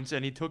 points,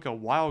 and he took a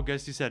wild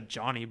guess. He said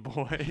Johnny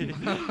Boy.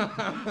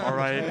 All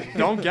right,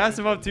 don't gas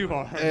him up too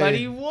hard. But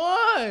he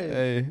won.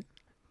 Hey,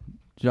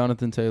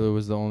 Jonathan Taylor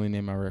was the only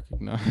name I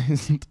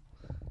recognized.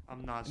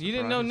 I'm not. You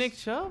didn't know surprised. Nick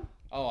Chubb?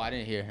 Oh, I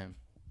didn't hear him.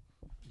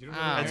 It's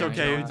Aaron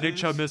okay. Jones. Nick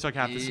Chubb missed like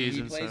half the He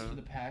season. plays So. for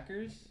the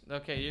Packers.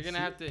 Okay, you're gonna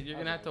have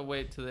to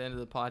wait till the end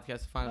of the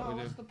podcast to find out what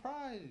we do. what's the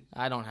prize?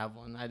 I don't have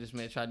one. I just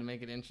tried to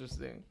make it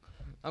interesting.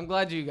 I'm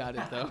glad you got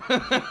it though.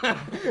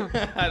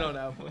 I don't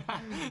have one.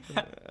 I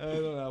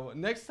don't have one.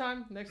 Next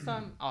time,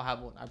 I'll have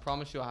one. I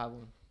promise you, I'll have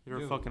one. You're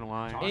Dude, fucking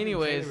lying. Jonathan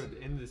Anyways. Taylor at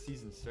the end of the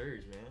season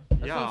surge, man.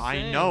 That's Yeah, what I'm I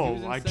saying. He know.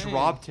 was I insane.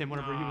 dropped him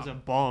whenever he was a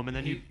bum, and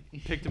then you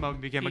picked him up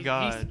and became a He's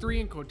god. 3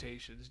 in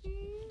quotations.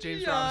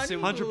 James Johnny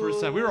Robinson.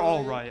 100%. We were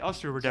all right. Us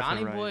three were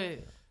Johnny definitely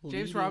right. Boy.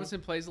 James leading. Robinson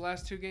plays the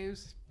last 2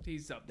 games.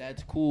 He's up.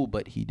 That's cool,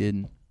 but he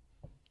didn't.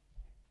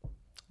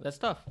 That's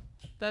tough.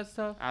 That's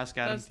tough. Ask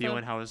Adam That's Thielen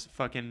tough. how his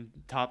fucking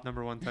top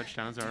 #1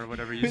 touchdowns are, or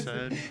whatever you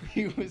said.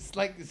 He was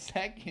like the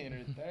second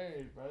or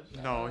third, bro.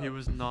 Shut No, up. he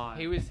was not.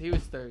 He was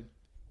third.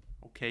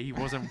 Okay, he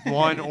wasn't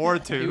 1 or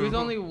 2. He was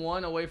only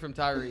 1 away from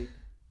Tyreek.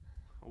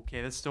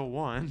 Okay, that's still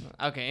 1.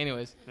 Okay,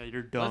 anyways, Yeah,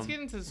 you're dumb. let's get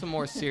into some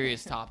more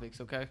serious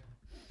topics, okay?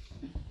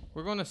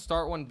 We're going to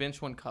start one,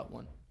 bench one, cut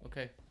one,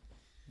 okay?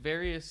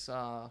 Various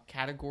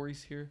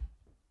categories here.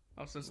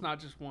 Oh, so it's not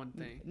just one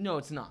thing. No,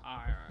 it's not. All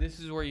right. This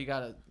is where you got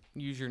to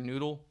use your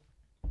noodle.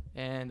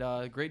 And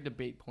great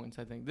debate points,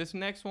 I think. This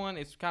next one,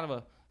 it's kind of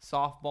a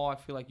softball. I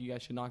feel like you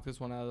guys should knock this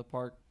one out of the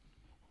park.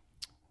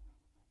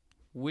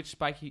 Which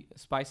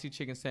spicy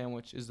chicken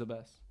sandwich is the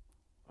best?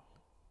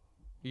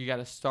 You got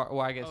to start.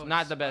 Well, I guess Oh,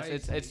 not the best.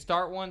 It's spicy.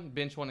 start one,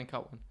 bench one, and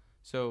cut one.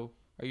 So,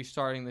 are you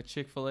starting the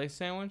Chick-fil-A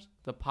sandwich,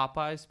 the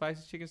Popeyes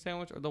spicy chicken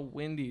sandwich, or the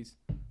Wendy's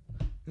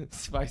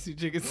spicy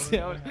chicken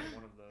sandwich?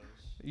 one of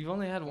those. You've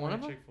only had one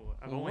of them.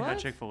 I've only had What?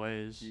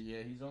 Chick-fil-A's.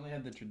 Yeah, he's only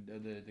had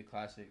the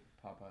classic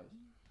Popeyes.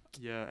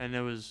 Yeah, and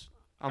it was.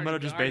 I'm Already gonna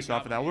got- just already base it off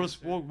got of that. my We'll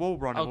just answer. we'll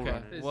run it. We'll Okay.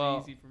 run it. It's Well,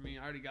 easy for me.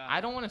 I already got it.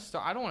 I don't want to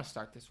start. I don't want to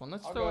start this one.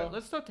 Let's I'll throw it. go.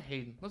 Let's throw it to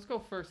Hayden. Let's go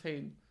first,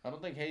 Hayden. I don't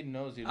think Hayden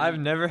knows either. I've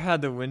never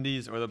had the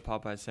Wendy's or the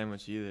Popeye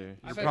sandwich either.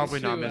 I've You're had probably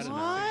 2 not out of missing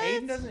them. that.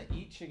 Hayden doesn't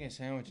eat chicken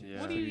sandwiches. Yeah.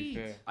 to What do you be eat?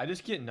 fair. I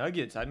just get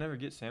nuggets. I never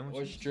get Or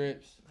sandwiches.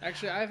 strips.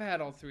 Actually, I've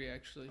had all 3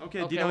 actually.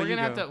 Okay, Okay, Dino, we're you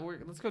gonna have go.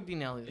 to. Let's go,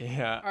 Dean Elliott.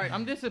 Yeah. All right.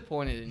 I'm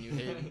disappointed in you,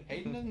 Hayden.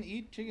 Hayden doesn't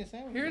eat chicken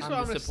sandwiches. Here's I'm what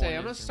I'm gonna say.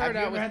 I'm disappointed. gonna start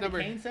out with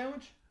number. Cane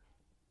sandwich?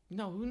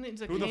 No, who needs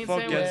a Who the cane fuck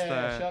sandwich? gets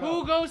that? shut Who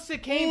up. goes to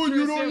cane Oh, for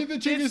you a don't sandwich? eat the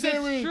chicken It's the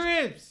sandwich.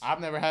 strips.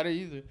 I've never had it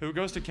either. Who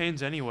goes to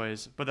Canes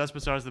anyways? But that's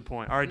besides the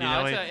point. All right, No,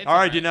 Dinelli. it's All right,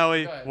 alright. Go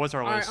Dinelli. ahead. What's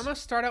our All right, list? I'm gonna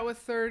start out with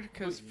third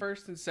because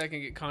first and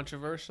second get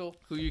controversial.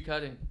 Who you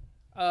cutting?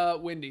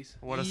 Wendy's.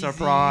 What a Easy.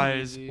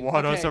 surprise!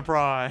 What a Okay.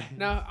 surprise!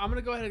 Now I'm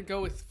gonna go ahead and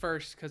go with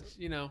first because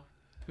Who you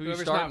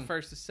whoever's starting? not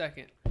first is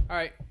second. All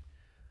right,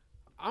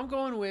 I'm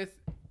going with.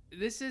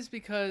 This is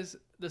because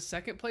the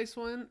second place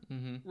one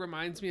Mm-hmm.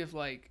 reminds me of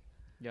like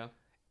Yeah.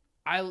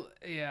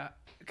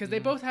 because they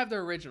Mhm. both have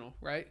their original,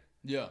 right?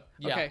 Yeah.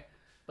 Yeah. Okay.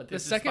 But The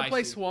this is second spicy.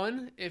 place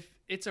one, if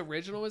its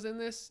original was in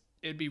this,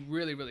 it'd be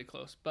really, really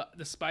close. But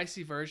the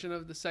spicy version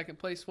of the second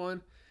place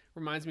one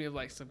reminds me of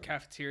like some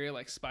cafeteria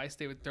like spice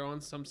they would throw on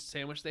some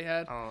sandwich they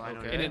had, Oh, I know.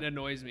 Okay. and that. it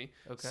annoys me.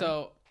 Okay.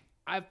 So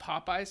I have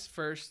Popeyes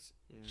first,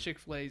 Yeah.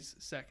 Chick-fil-A's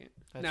second.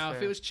 That's now, if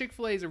fair. it was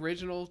Chick-fil-A's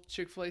original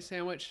Chick-fil-A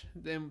sandwich,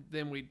 then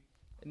we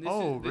And this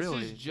Oh, is, this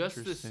really? is just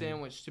the Interesting.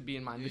 sandwich to be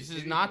in mind. You- This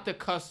is you- not the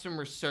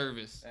customer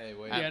service. Hey,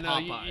 wait. At yeah no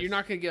Popeyes. you're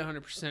not gonna get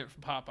 100%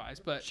 from Popeyes,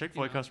 but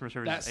Chick-fil-A customer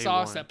service that is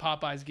sauce A1. that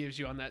Popeyes gives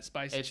you on that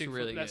spicy It's Chick-fil-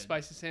 really that good.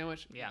 spicy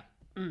sandwich. Yeah.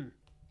 Mm.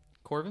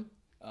 Corbin?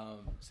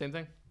 Same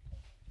thing.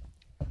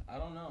 I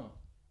don't know.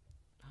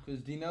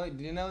 Because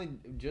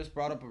Dinelli just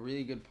brought up a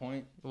really good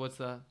point. What's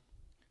that?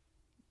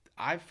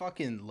 I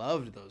fucking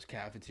loved those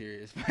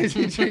cafeteria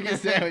spicy chicken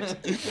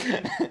sandwiches.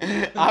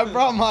 I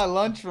brought my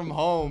lunch from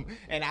home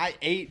and I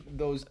ate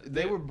those.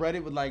 They were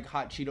breaded with like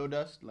hot Cheeto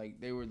dust. Like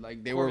they were.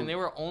 They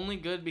were only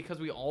good because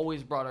we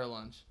always brought our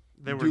lunch.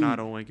 They were Dude, not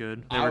only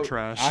good. They were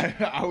trash.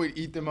 I would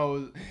eat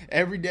them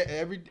every day.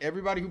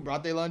 Everybody who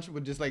brought their lunch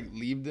would just like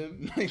leave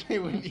them. Like they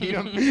wouldn't eat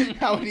them.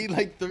 I would eat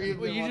like 3 of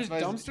them. Wait, you on just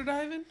spicy- dumpster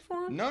diving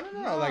for him? No.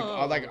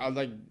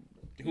 Like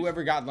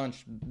whoever got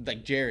lunch,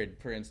 like Jared,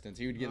 for instance,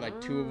 he would get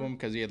like 2 of them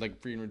because he had like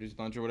free and reduced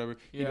lunch or whatever.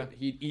 Yeah.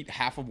 He'd eat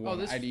half of one. Oh,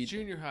 this I'd is eat.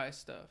 junior high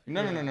stuff.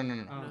 No.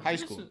 High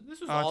This school. was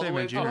Oh, I all thought the you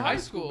way meant from junior high high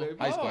school, school. baby.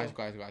 High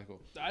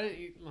school. I didn't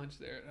eat lunch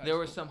there. At high There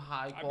was school. some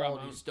high I brought my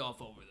quality own.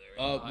 stuff over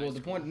there. in high Well, the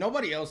school. point,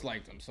 nobody else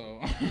liked them, so.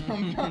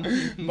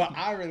 But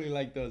I really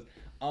like those.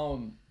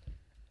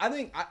 I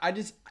think I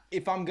just,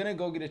 if I'm gonna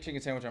go get a chicken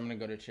sandwich, I'm gonna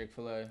go to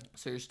Chick-fil-A.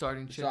 So you're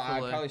starting So I'd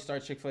Chick-fil-A. probably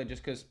start Chick-fil-A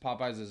just because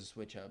Popeyes is a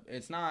switch up.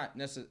 It's not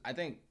necessarily. I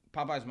think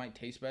Popeyes might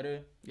taste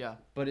better, Yeah.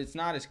 but it's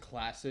not as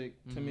classic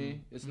to me.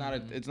 Mm-hmm. It's not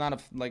a. It's not a.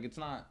 Like it's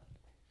not.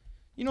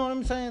 You know what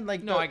I'm saying?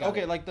 Like No, I got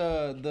okay, it. like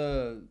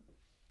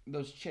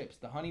those chips,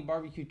 the honey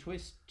barbecue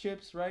twist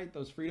chips, right?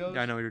 Those Fritos.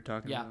 I know what you're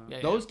talking Yeah. about.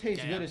 yeah Those yeah.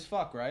 taste Yeah, good yeah. as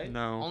fuck, right?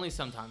 No. Only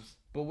sometimes.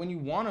 But when you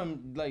want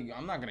them, like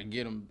I'm not gonna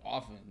get them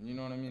often. You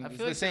know what I mean? I It's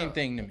feel the like same they're-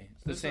 thing to me.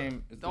 It's the This is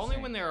same. It's The only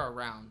same. when they're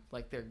around,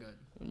 like they're good.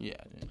 Yeah.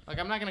 Dude. Like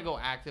I'm not gonna go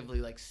actively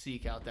like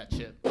seek out that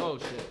chip. Oh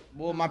shit.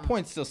 Well, my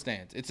point still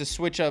stands. It's a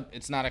switch up.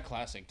 It's not a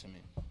classic to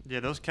me. Yeah,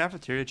 those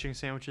cafeteria chicken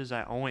sandwiches,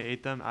 I only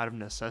ate them out of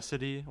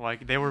necessity.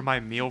 Like, they were my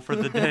meal for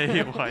the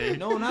day. Like,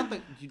 No, not the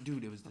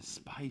dude. It was the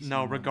spicy.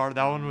 no, one. regard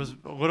that one was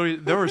literally,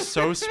 they were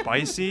so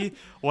spicy.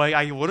 Like,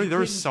 they were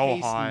Couldn't so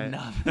taste hot.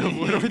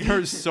 nothing. Literally, they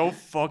were so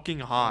fucking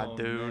hot, Oh,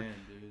 dude. man,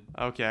 dude.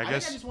 Okay, I I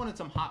guess. think I just wanted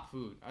some hot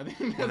food. I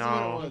think that's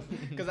No. what it was.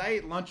 Because I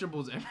ate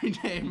Lunchables every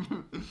day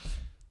for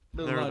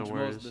They're the lunch most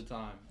worst. of the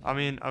time. I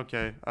mean,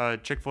 okay.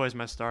 Chick-fil-A is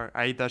my start.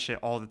 I eat that shit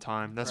all the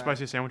time. That Right.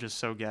 spicy sandwich is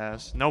so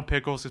gas. No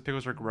pickles, because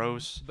pickles are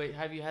gross. But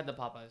have you had the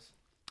Popeyes?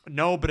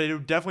 No, but it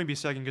would definitely be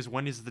second because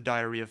Wendy's is the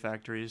diarrhea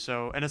factory.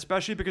 So, and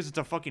especially because it's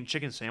a fucking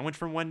chicken sandwich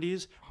from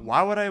Wendy's.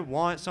 Why would I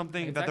want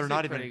something It's that they're actually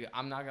not pretty even? good.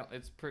 I'm not gonna.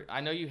 It's pretty.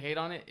 I know you hate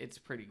on it. It's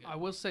pretty good. I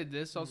will say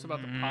this also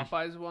about the Mm.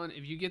 Popeyes one.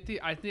 If you get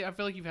I feel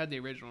like you've had the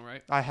original,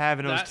 right? I have,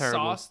 and it was That terrible.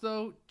 sauce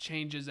though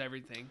changes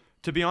everything.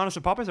 To be honest,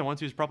 the Popeyes I went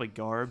to is probably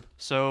garb.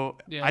 So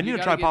Yeah, I you need to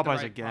gotta try get the Popeyes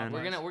right again.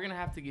 Popeyes. We're gonna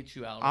have to get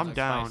you out. I'm of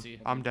down. Spicy.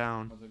 I'm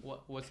down.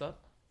 What's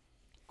up?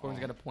 Corbin's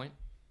got a point.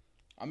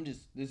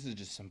 This is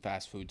just some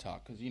fast food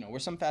talk because we're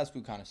some fast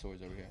food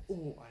connoisseurs over here.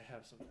 Oh, I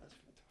have some fast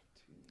food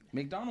talk too.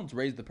 McDonald's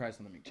raised the price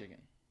on the McChicken.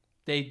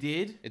 They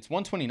did. It's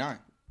 $129,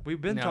 We've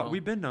been No.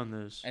 we've been on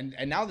this. and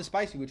now the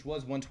spicy, which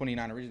was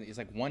 $129 originally, is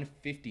like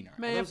 $159.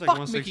 Man, was like fuck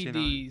 169.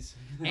 Mickey D's.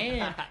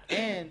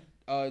 and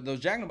those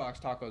Jack in the Box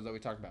tacos that we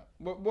talked about.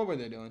 What were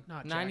they doing? Not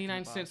Jack in the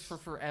 99 Box. cents for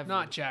forever.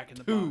 Not Jack in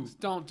the Two. Box.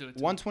 Don't do it.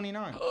 To me.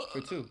 $129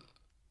 for 2.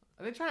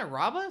 Are they trying to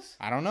rob us?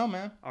 I don't know,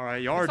 man. All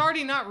right, y'all. It's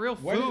already not real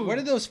food. Where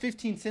did those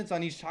 15 cents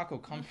on each taco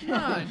come from?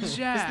 Not It's the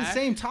Jack.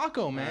 same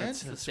taco, man.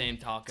 It's the same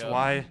taco. That's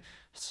why.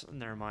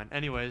 Never mind.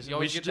 Anyways, You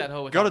always we should get that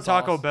hoe go to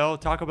without Taco sauce. Bell.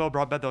 Taco Bell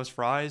brought back those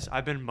fries.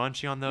 I've been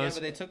munching on Yeah, those.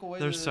 but they took away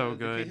They're the, so the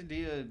good.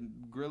 quesadilla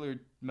griller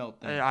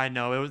melt thing. I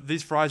know.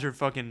 These fries are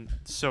fucking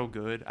so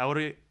good. I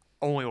would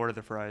only order the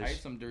I ate fries.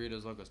 some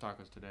Doritos Locos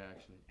Tacos today,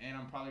 actually. And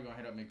I'm probably going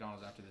to hit up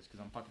McDonald's after this because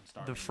I'm fucking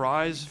starving. The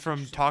fries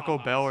from Taco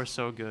Bell are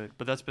so good,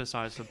 but that's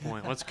besides the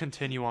point. Let's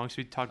continue on because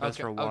we talked about this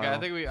Okay, for a while. okay.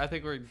 I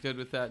think we're good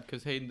with that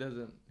because Hayden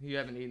doesn't. You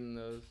haven't eaten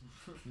those.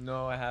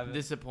 No, I haven't.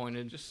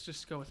 Disappointed.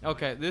 Just go with.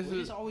 Okay, this We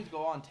is. just always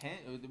go on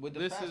with the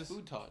This fast is-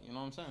 food talk, you know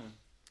what I'm saying?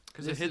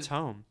 Because it this hits is-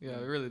 home. Yeah,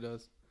 it really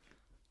does.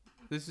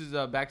 This is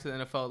back to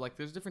the NFL. Like,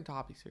 there's different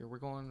topics here. We're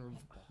going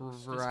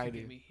This could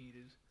variety. get me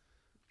heated.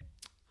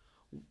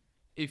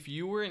 If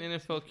you were an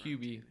NFL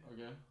QB,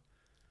 Okay.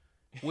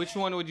 which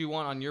one would you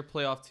want on your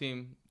playoff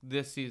team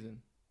this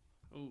season?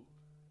 Ooh.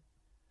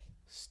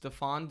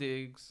 Stephon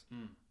Diggs,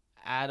 Mm.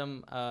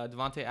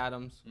 Devontae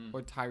Adams, Mm.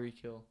 or Tyreek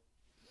Hill?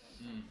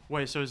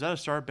 Wait, so is that a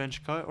start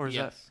bench cut or is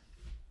Yes.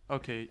 that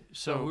okay?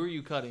 So who So are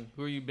you cutting?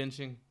 Who are you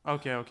benching?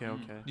 okay.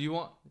 Do you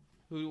want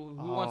who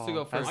wants to Oh,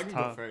 go that's first? I can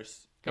tough. go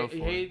first. Go Hey,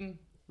 for it. Hayden,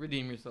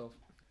 redeem yourself.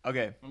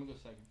 Okay. Let me go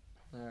second.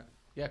 All right.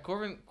 Yeah,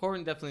 Corbin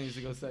definitely needs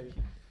to go second.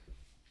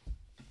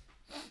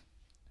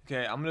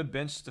 Okay, I'm gonna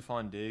bench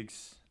Stephon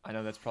Diggs. I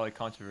know that's probably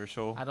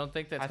controversial. I don't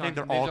think that's. I think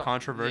they're these all are-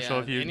 controversial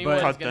yeah, if you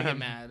anyone's cut gonna them. get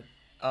mad.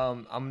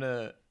 I'm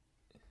gonna.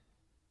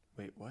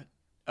 Wait, what?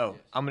 Oh,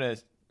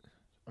 Yes.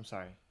 I'm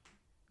sorry.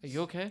 Are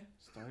you okay?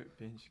 Start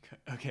bench cut.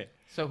 Okay,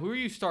 So who are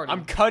you starting?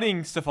 I'm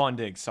cutting Stephon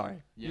Diggs.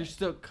 Sorry, You're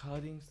still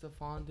cutting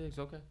Stephon Diggs.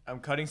 Okay. I'm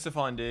cutting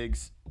Stephon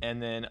Diggs,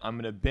 and then I'm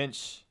gonna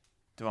bench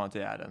Devontae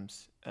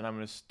Adams, and I'm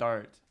gonna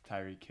start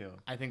Tyreek Hill.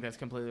 I think that's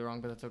completely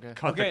wrong, but that's okay.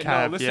 Cut Okay, the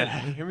cap. no, listen. Yeah.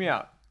 Hear me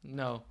out.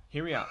 No.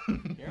 Hear me out.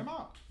 Hear him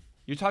out.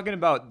 You're talking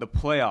about the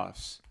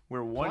playoffs,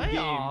 where one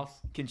Playoffs?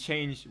 game can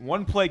change.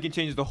 One play can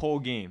change the whole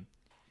game,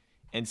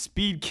 and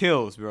speed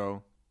kills,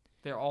 bro.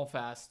 They're all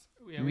fast.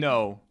 Yeah, we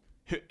No.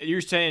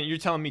 You're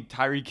telling me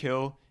Tyreek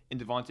Hill and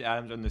Devontae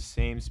Adams are in the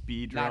same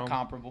speed Not realm?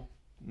 comparable.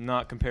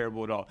 Not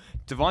comparable at all.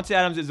 Devontae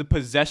Adams is a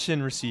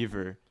possession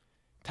receiver.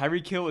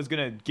 Tyreek Hill is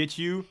going to get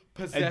you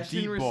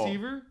Possession deep ball.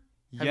 receiver?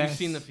 Have Yes. you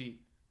seen the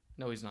feet?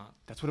 No, he's not.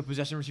 That's what a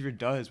possession receiver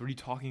does. What are you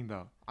talking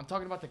about? I'm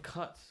talking about the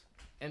cuts.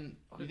 And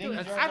You think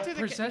he's after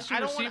the possession I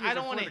don't want. receivers I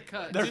don't are want for to the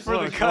cut. They're Just for go,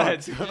 the just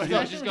cuts. go. Just Just go, go.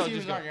 just Just go. receivers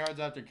Just go. aren't yards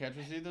after catch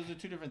receiver. Those are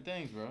two different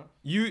things, bro.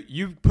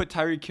 You put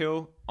Tyreek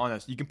Hill on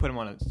you can put him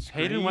on a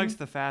screen. Hayden likes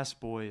the fast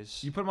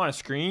boys. You put him on a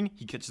screen,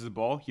 he catches the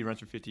ball, he runs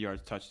for 50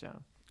 yards,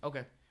 touchdown.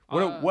 Okay.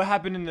 What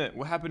happened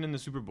in the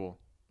Super Bowl?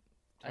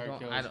 I don't- Tyreek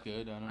Hill I is don't-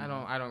 good.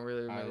 I don't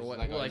really remember it's what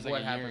like a- like it's like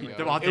what a year happened.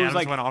 ago. Devontae It was Adams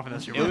like- went off in the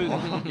Super It Bowl.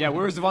 was, yeah,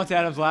 where was Devontae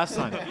Adams last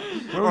time?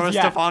 Where Or was he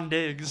at? Stephon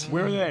Diggs.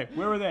 Where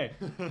were they?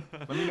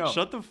 Let me know.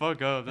 Shut the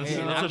fuck up. That's, Hey,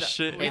 that's I'm a not-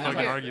 shit hey, fucking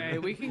okay, argument. Hey,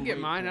 we can get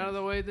mine out of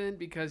the way then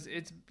because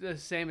it's the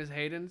same as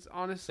Hayden's.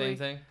 Honestly, Same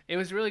thing. It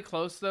was really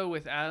close though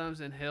with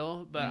Adams and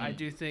Hill, but I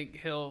do think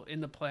Hill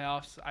in the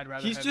playoffs. I'd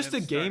rather. He's have just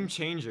him a game start.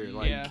 changer.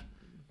 Like Yeah.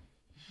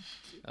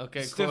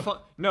 Okay. Cool. Can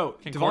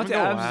Devontae Corbin Adams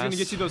go is last? gonna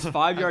get you those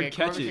 5-yard Okay,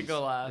 Corbin catches. can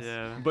go last.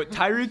 Yeah. But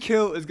Tyreek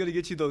Hill is gonna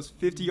get you those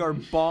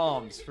 50-yard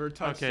bombs for a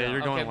touchdown. Okay,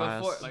 you're going Okay, last.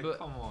 before, Like, but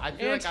come on. I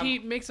feel And like he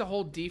makes a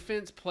whole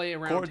defense play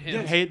around Cor-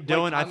 him. hey,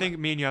 Dylan, I I'm- think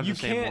me and you have you the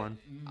same can't- one.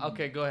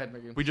 Okay, go ahead,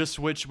 Megan. We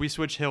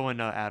switch Hill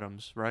and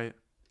Adams, right?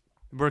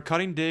 We're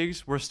cutting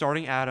Diggs. We're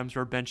starting Adams.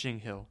 We're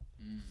benching Hill.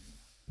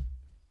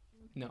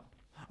 No.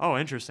 Oh,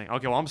 interesting.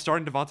 Okay, well, I'm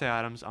starting Devontae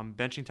Adams. I'm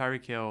benching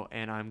Tyreek Hill,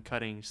 and I'm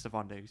cutting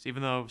Stephon Diggs.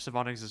 Even though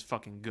Stephon Diggs is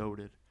fucking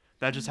goated.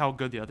 That's just how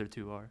good the other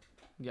two are.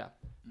 Yeah.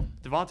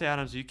 Devontae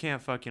Adams, you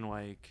can't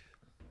fucking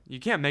you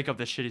can't make up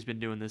the shit he's been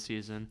doing this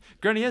season.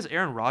 Granted, he has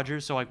Aaron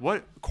Rodgers, so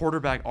what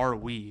quarterback are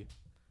we?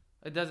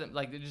 It doesn't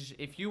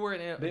if you were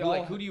in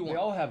who do you want?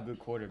 They all have good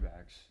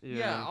quarterbacks.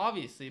 Yeah,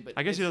 obviously, but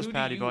I guess he it's does who do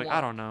Patty, you but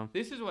I want? don't know.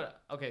 This is what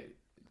okay.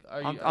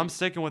 I'm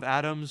sticking with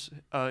Adams.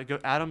 Go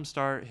Adams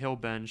start, Hill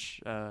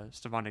bench,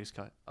 Stephon Diggs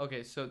cut.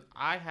 Okay, so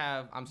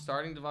I'm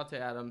starting Devontae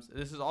Adams.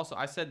 This is also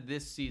I said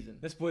this season.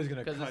 This boy's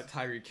gonna 'Cause cut it's-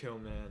 Tyreek Hill,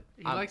 man.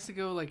 He I'm- likes to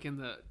go like in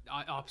the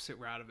opposite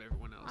route of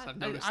everyone else. I've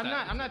noticed I'm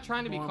that. not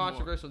trying to be more and more.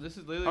 controversial. This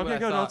is literally Okay, what I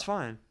good. thought. That's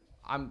fine.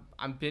 I'm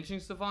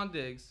benching Stephon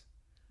Diggs.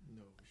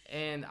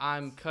 And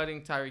I'm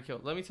cutting Tyreek Hill.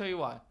 Let me tell you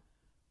why.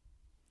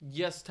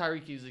 Yes,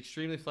 Tyreek is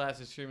extremely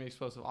fast, extremely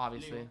explosive,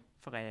 obviously.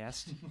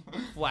 Fast.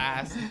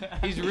 Fast.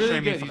 He's really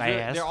Extremely good.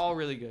 fast. They're all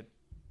really good.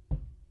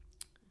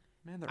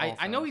 Man, they're all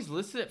I know fast. he's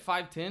listed at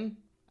 5'10".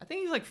 I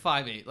think he's like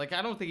 5'8". Like,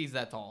 I don't think he's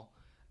that tall.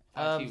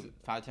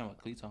 5'10" with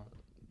cleats on.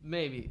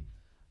 Maybe.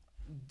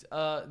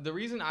 The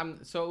reason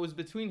so it was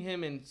between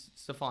him and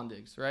Stephon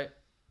Diggs, right?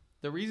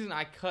 The reason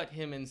I cut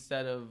him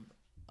instead of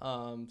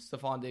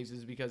Stephon Diggs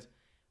is because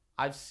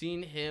I've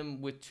seen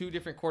him with two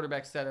different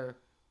quarterbacks that are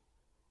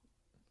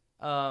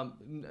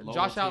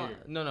Josh Allen. tier.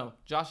 No,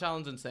 Josh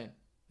Allen's insane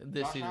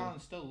this Josh season.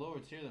 Allen's still lower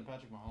tier than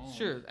Patrick Mahomes.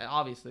 Sure,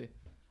 obviously.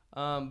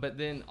 But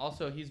then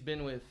also he's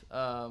been with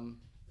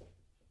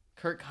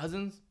Kirk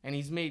Cousins, and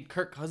he's made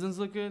Kirk Cousins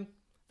look good.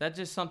 That's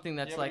just something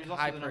that's Yeah, but like he's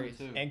also high the number praise.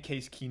 2. And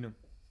Case Keenum.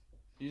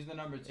 He's the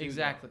number 2.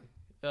 Exactly.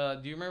 Do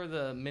you remember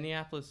the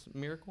Minneapolis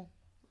Miracle?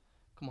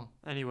 Come on.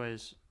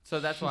 Anyways, So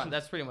that's why.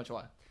 That's pretty much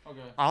why. Okay.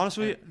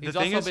 honestly, He's the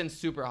thing also is, been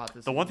super hot this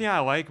the season. one thing I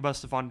like about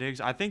Stephon Diggs,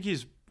 I think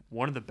he's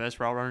one of the best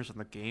route runners in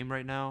the game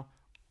right now.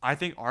 I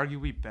think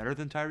arguably better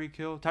than Tyreek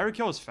Hill. Tyreek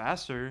Hill is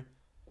faster,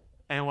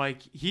 and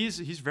he's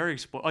very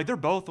explosive. Like they're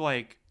both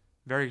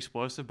very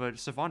explosive, but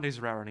Stephon Diggs'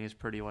 route running is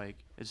pretty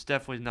it's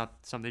definitely not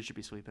something they should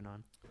be sleeping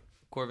on.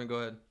 Corbin, go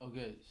ahead.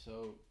 Okay,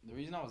 so the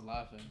reason I was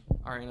laughing,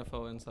 Our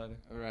NFL insider.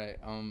 right,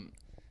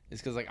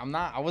 is because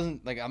I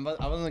wasn't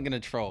gonna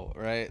troll,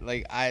 right?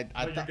 Like I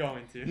thought.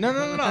 going to. No.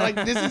 Like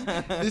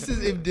this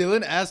is if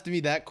Dylan asked me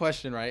that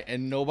question, right,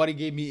 and nobody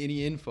gave me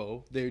any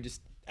info, they would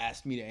just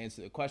ask me to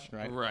answer the question,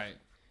 right? Right.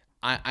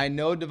 I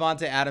know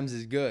Devontae Adams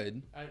is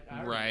good,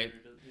 Right.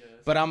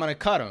 but I'm gonna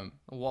cut him,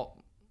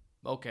 Well,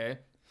 okay.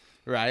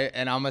 right?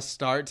 And I'm gonna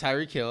start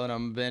Tyreek Hill and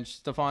I'm gonna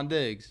bench Stephon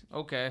Diggs.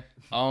 Okay.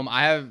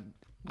 I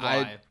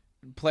Why?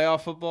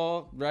 playoff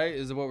football, right?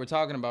 Is what we're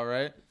talking about,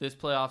 right? This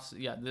playoffs,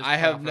 yeah. This I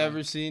have playoff never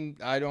run. seen.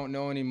 I don't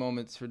know any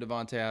moments for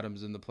Devontae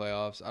Adams in the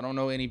playoffs. I don't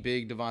know any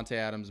big Devontae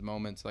Adams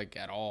moments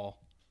at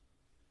all.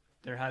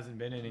 There hasn't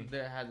been any.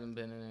 There hasn't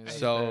been any. that's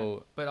So-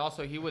 fair. But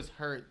also he was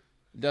hurt.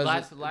 Does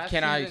Last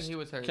can season he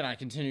was hurt. Can I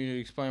continue to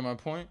explain my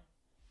point?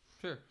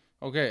 Sure.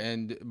 Okay,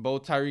 and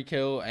both Tyreek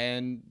Hill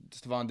and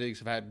Stephon Diggs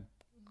have had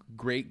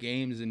great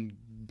games and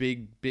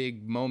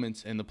big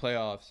moments in the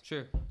playoffs.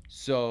 Sure.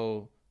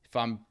 So if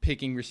I'm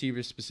picking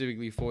receivers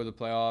specifically for the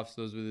playoffs,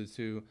 those were the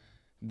two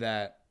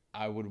that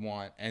I would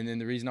want. And then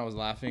the reason I was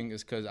laughing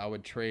is because I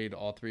would trade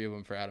all three of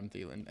them for Adam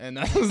Thielen, and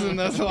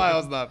that's why I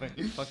was laughing.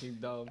 Fucking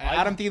dumb.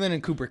 Adam Thielen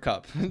and Cooper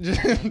Kupp,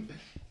 and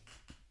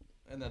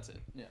that's it.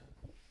 Yeah.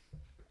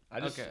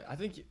 Okay. I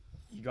think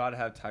you gotta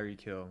have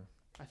Tyreek Hill.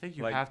 I think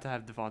you Like- have to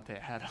have Devontae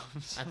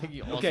Adams. I think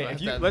you also Okay, have if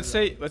to you have let's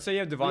say you have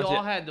we all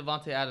Devontae. had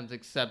Devontae Adams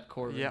except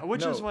Corbin. Yeah,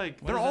 which No, is what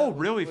they're is all that?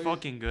 really What is-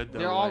 fucking good though.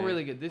 They're all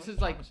really good. This is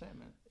like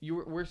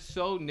we're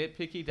so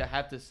nitpicky to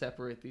have to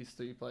separate these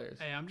three players.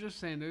 Hey, I'm just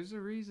saying, there's a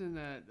reason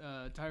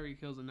that Tyreek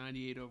Hill's a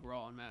 98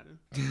 overall in Madden.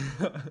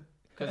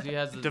 Because he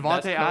has the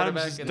best Devontae Adams.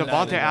 quarterback in the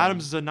Devontae league.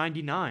 Adams is a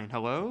 99.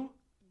 Hello.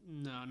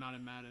 No, not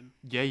in Madden.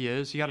 Yeah, he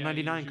is. He got a Yeah,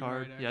 99 you're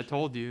card. right, Yeah, I actually.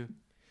 told you.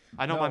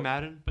 I know my No.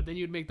 Madden. But then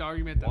you'd make the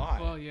argument that, Why?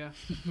 well, yeah.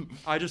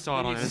 I just saw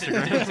it on He needs to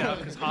Instagram. take out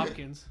because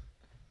Hopkins.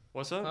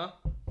 What's up?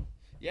 Huh?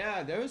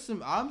 Yeah, there was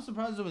some. I'm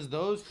surprised it was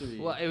those three.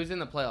 Well, it was in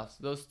the playoffs.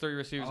 Those three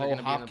receivers are oh, going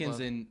to Hopkins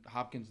be in and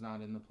Hopkins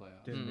not in the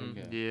playoffs. Didn't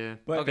make Okay. Yeah,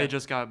 But they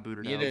just got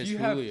booted Yeah, out. there's if you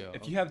have Julio.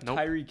 Nope.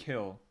 Tyreek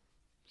Hill,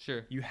 the playoffs.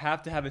 Sure. you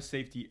have to have a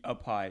safety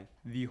up high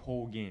the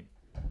whole game.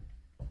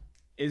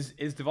 Is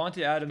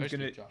Devontae Adams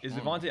Especially gonna Josh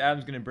Devontae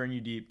Adams gonna burn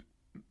you deep?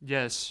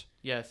 Yes,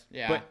 Yes.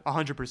 Yeah. But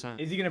 100%.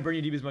 Is he gonna burn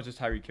you deep as much as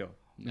Tyreek Hill?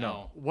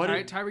 no. What? All do-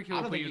 right, Tyreek Hill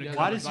I will don't put think you he in a does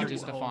Why couple does as much he-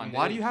 as the whole Stephon game.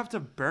 Why do you have to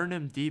burn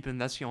him deep? And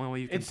that's the only way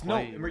you can It's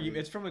play. no, Raheem,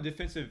 it's from a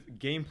defensive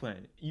game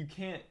plan. You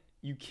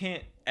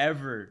can't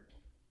ever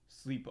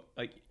sleep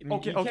like you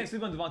Okay, can't okay.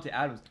 sleep on Devontae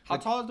Adams. How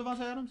Like, tall is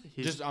Devontae Adams?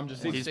 He's- I'm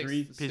just he's-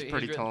 6'3". He's He's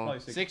pretty really- tall. probably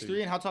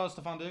 6'3", and how tall is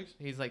Stephon Diggs?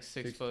 He's like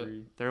 6 foot.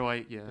 6'3". They're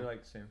like, yeah. They're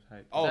like same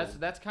height. Oh,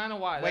 That's kind of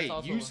why. wait. That's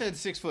also You said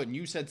 6 foot, and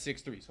you said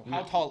 6'3". So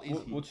how tall is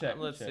he? We'll check.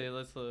 Let's we'll see. check.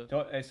 Let's look.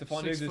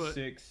 Stephon 6 Diggs is foot.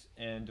 6,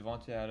 and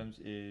Devontae Adams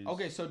is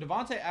Okay, so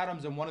Devontae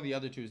Adams and one of the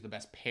other two is the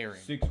best pairing.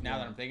 6'1". Now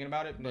that I'm thinking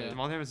about it, but Yeah.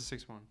 Devontae Adams is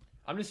 6'1".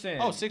 I'm just saying.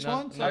 oh, 6'1".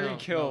 No, no,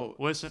 Tyreek Hill.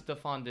 Listen.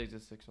 Stephon Diggs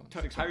is 6'1".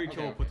 Tyreek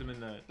Hill will Okay, put them in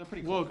the They're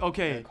pretty Well, close.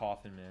 okay.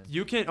 coffin, man.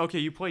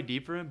 You play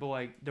deep for him, but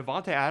like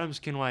Devontae Adams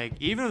can like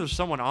even if there's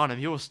someone on him,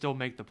 he will still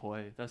make the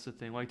play. That's the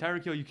thing. Like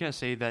Tyreek Hill, you can't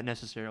say that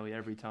necessarily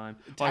every time.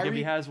 Like if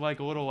he Tyreek- has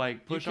like a little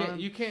like push on him,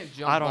 You can't I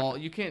jump don't- all.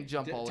 You can't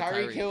jump all.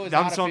 Tyreek Hill is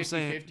That's not a what I'm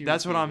saying. 50-50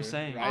 That's what I'm receiver,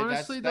 saying. right?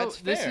 Honestly, that's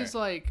though, this fair. is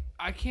like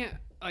I can't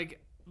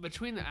like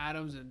between the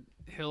Adams and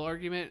Hill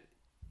argument.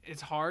 It's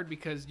hard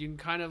because you can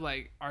kind of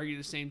like argue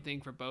the same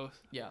thing for both.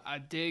 Yeah.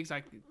 Diggs,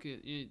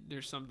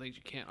 there's some things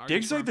you can't argue.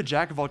 Diggs is like from. the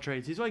jack of all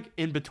trades. He's like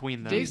in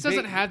between them. Diggs He's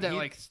doesn't big- have that he-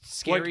 like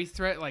scary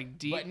threat like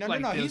deep But no,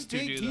 like no, those he's two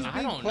big. do. He's though.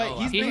 big don't play. know.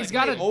 He's He's big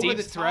got a play over deep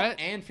the top threat.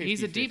 and 50-50.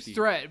 He's a deep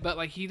threat, but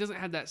like he doesn't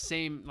have that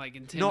same like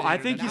intensity. No, I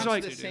think that he's those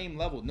like- two the do. same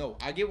level. No,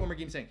 I get what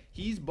Raheem's saying.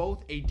 He's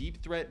both a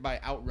deep threat by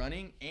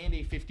outrunning and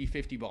a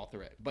 50-50 ball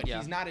threat. But Yeah.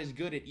 he's not as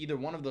good at either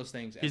one of those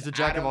things. He's as the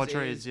jack of all Adams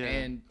trades, is yeah.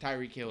 And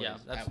Tyreek Hill Yeah,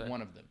 is that's at fair.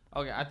 one of them.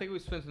 Okay, I think we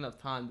spent enough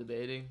time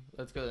debating.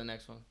 Let's go to the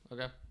next one.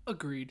 Okay.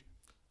 Agreed.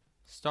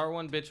 Start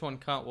one, bitch one,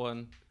 cunt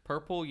one.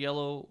 Purple,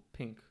 yellow,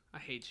 pink. I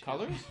hate you.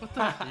 Colors? What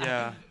the?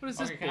 Yeah. What is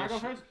this Okay, can I go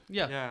bullshit? first?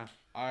 Yeah. Yeah.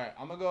 All right,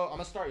 I'm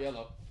gonna start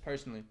yellow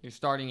personally. You're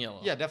starting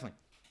yellow. Yeah, definitely.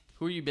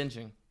 Who are you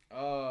benching?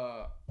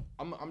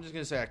 I'm just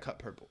gonna say I cut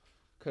purple.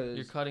 Cause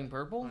You're cutting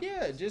purple?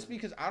 yeah, just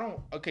because I don't.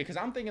 Okay, because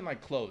I'm thinking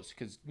like clothes.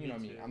 Because you know what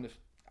I mean. too. I'm just.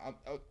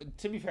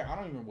 To be fair, I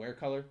don't even wear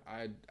color.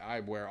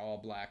 I wear all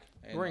black.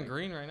 And We're in like,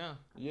 green right now.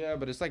 Yeah,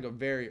 but it's like a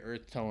very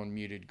earth tone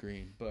muted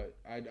green. But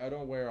I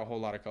don't wear a whole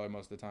lot of color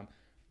most of the time.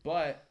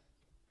 But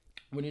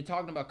when you're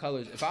talking about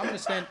colors, if I'm gonna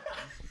stand,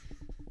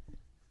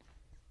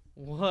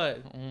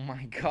 What? oh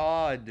my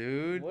god,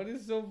 dude. What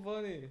is so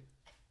funny?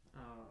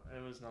 Oh,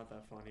 it was not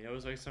that funny. It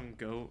was like some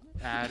goat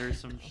ad or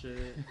some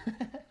shit.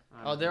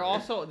 Oh, they're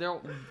also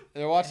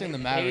They're watching the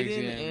Mavericks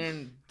Hayden game.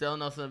 and Dylan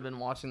Nelson have been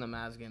watching the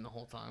Mavs game the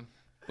whole time.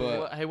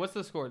 But Hey, what's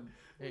the score?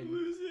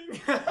 Hayden?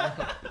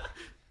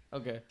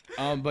 Okay.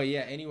 but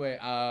yeah. Anyway,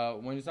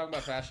 when you're talking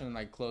about fashion and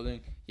like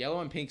clothing, yellow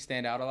and pink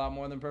stand out a lot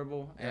more than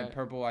purple, and Right.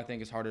 purple I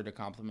think is harder to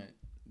compliment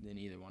than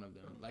either one of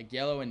them. Like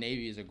yellow and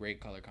navy is a great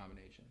color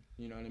combination.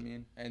 You know what I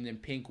mean? And then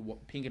pink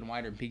and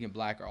white or pink and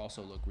black are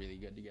also look really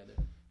good together.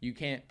 You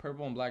can't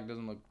purple and black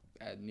doesn't look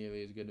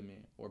nearly as good to me,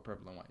 or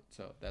purple and white.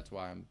 So that's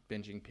why I'm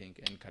benching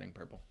pink and cutting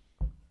purple.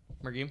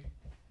 Mergeem?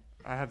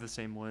 I have the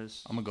same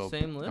list. I'm gonna go.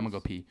 Same list? I'm gonna go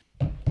pee.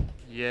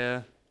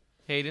 Yeah.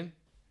 Hayden?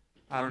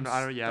 I don't know.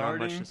 I don't. Yeah. I don't have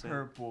much Starting to say.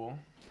 purple.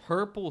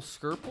 Purple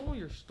skirple?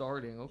 You're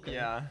starting. Okay.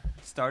 Yeah,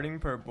 starting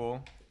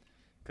purple,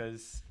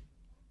 because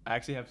I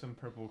actually have some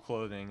purple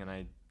clothing, and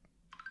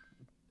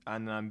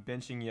I'm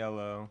benching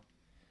yellow,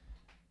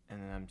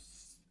 and then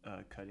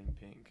I'm cutting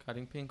pink.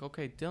 Cutting pink.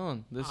 Okay,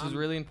 Dylan. This is I'm-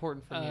 really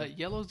important for me.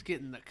 Yellow's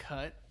getting the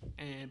cut,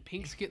 and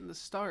pink's getting the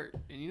start.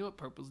 And you know what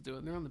purple's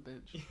doing? They're on the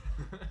bench.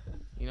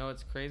 You know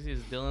what's crazy is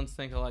Dylan's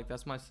thinking like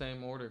that's my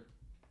same order.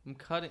 I'm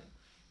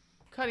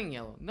cutting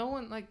yellow. No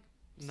one like.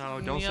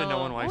 No, don't say no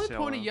one The likes only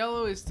yellow. point of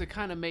yellow is to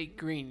kind of make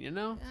green, you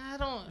know? I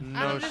don't. No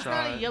I don't just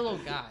not a shot. yellow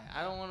guy.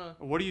 I don't want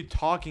to. What are you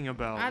talking I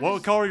about? What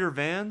just- color are your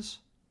Vans?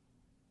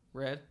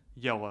 Red,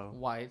 Yellow.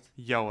 white.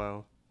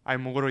 Yellow.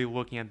 I'm literally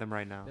looking at them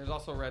right now. There's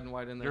also red and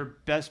white in there. Your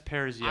best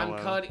pair is yellow.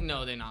 I'm cutting.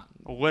 No, they're not.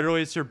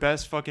 Literally, it's your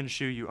best fucking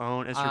shoe you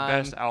own. It's your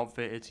best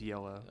outfit. It's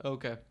yellow.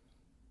 Okay.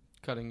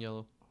 Cutting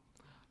yellow.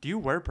 Do you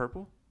wear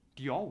purple?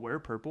 Do y'all wear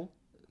purple?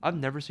 I've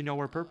never seen y'all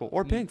wear purple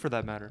or pink for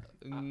that matter.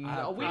 No,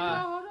 hold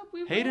up.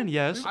 We Hayden,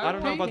 yes. I I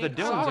don't know wore about the pink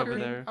Dylans soccer. over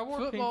there. I wore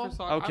Football. pink for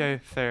soccer. Okay,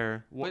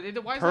 fair. But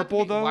why does purple, it have to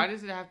be, though? Why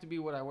does it have to be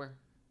what I wear?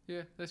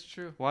 Yeah, that's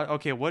true. What?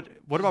 Okay, what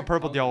about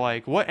purple do y'all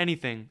like? What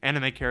anything?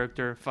 Anime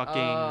character,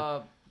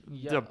 fucking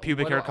Yeah, the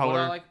pubic hair What color.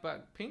 I like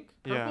about pink?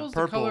 Yeah, Purple's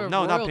purple. the color of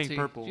No, not royalty. pink,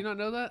 purple. Do you not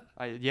know that?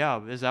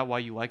 Yeah, is that why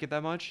you like it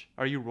that much?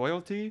 Are you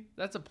royalty?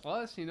 That's a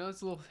plus. You know,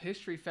 it's a little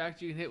history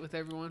fact you can hit with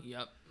everyone.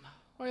 Yep.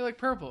 Why do you like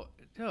purple?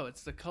 No,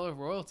 it's the color of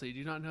royalty. Do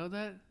you not know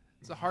that?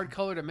 It's a hard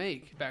color to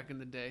make back in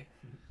the day.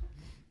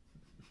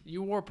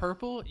 You wore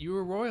purple, you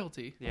were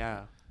royalty.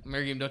 Yeah.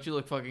 Miriam, don't you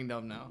look fucking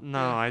dumb now? No,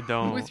 I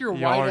don't. With your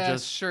Y'all white are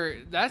ass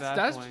shirt. That's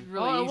Baffling.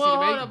 really Oh, easy well, to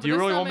hold make. up, Do you let's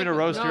really not want me to make-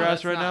 roast no, your ass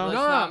let's right not- now? Let's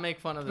No, not no. make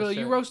fun of Bill, this.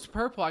 you roast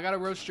purple. I gotta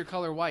roast your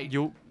color white.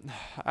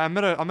 I'm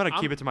gonna keep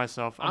I'm- it to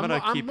myself. I'm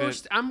gonna keep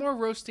it. I'm more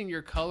roasting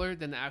your color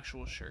than the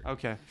actual shirt.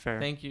 Okay, fair.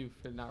 Thank you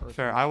for not roasting.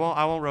 Fair. I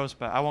won't roast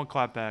back. I won't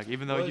clap back,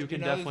 even though What you is can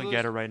Denali's definitely list?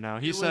 get it right now.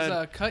 He It said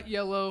was cut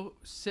yellow,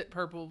 sit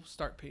purple,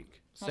 start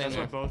pink. Same that's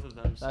here. what both of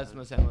them That's said.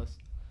 my same list.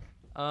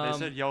 They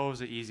said yellow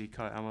was an easy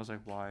cut. I was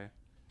like, why?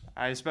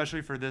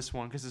 Especially for this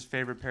one, because his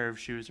favorite pair of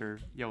shoes are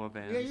yellow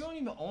Vans. Yeah, you don't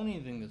even own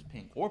anything that's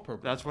pink or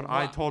purple. That's what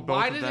I told both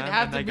Why of does them, it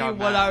have and to they be got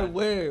what mad. I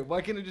wear?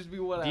 Why can't it just be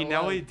what I like?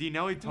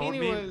 Dinelli told me.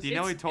 Anyways,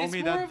 Dinelli told it's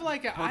me more that. of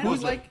like a, I Who's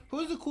don't like.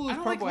 who's the I coolest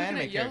don't like purple looking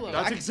anime at yellow. character?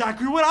 That's I can-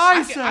 exactly what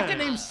I said. I can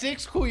name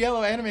 6 cool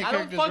yellow anime I don't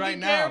characters fucking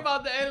right care now.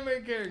 about the anime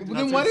characters. Well,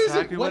 That's then what is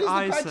exactly it? What is what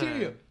the I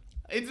criteria? said.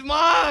 It's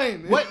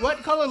mine.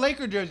 What color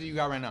Laker jersey you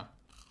got right now?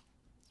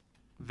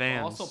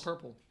 Vans. Also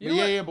purple.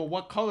 Yeah, but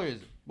what color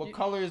is it? What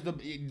color is the?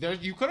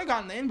 You could have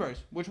gotten the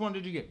inverse. Which one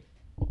did you get?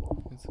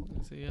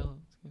 It's a yellow.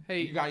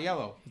 Hey, You got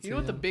yellow. you know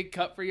what the big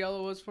cut for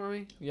yellow was for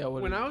me? Yeah.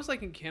 What When is I it? was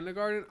like in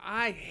kindergarten,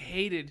 I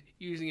hated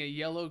using a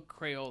yellow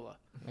Crayola.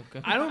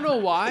 Okay. I don't know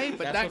why, but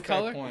That's that a fair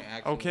color, point,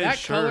 actually. Okay, that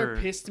sure. color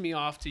pissed me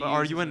off to But use.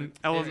 are you as in?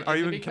 a- Is Are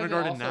you it in because it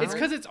kindergarten also now? It's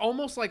because it's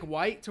almost like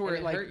white to where And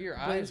it it like hurt your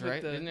blends eyes, right?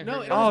 with the. Didn't it No,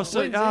 hurt it your Oh, eyes? almost so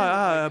blends in,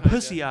 like,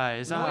 pussy kinda.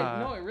 eyes.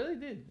 No, it really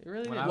did. It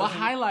really did. What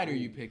highlighter are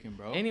you picking,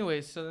 bro?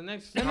 Anyways, so the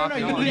next. No, topic-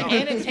 you no, need to no.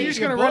 annotate You're just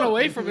your gonna run book.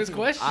 away from his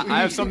question. I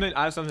have something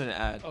to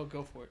add. Oh,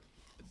 go for it.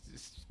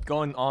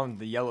 Going on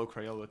the yellow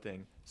Crayola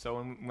thing. So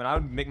when I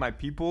would make my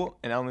people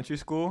in elementary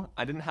school,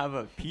 I didn't have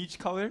a peach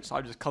color, so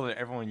I just colored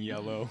everyone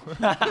yellow.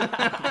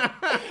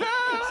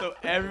 So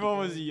everyone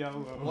was yellow.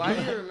 Why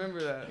do you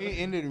remember that? He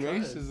ended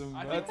racism.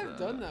 I bro. think I've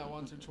done that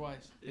once or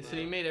twice. So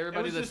you made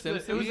everybody was the just the-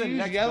 Simpsons. it was You the use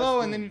next yellow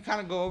best and then thing. you kind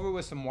of go over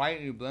with some white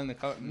and you blend the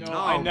color. No, No,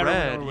 I never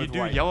red. went You with do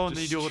white, yellow and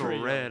then just you do a little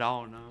straight red. yellow.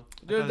 I don't know.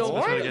 Dude, the That's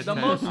orange way to is get the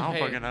tan. most- I don't hey.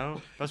 fucking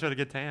know. Best way to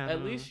get tan.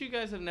 At least you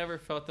guys have never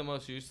felt the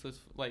most useless.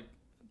 Like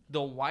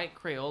the white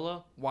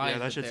Crayola. Why? yeah, is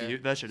that it shit's there?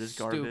 that shit is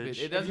Stupid. garbage.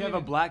 It If doesn't you have a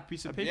even- black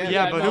piece of paper,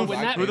 Yeah, but no, who-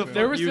 when who the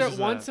there fuck was uses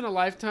that once that? in a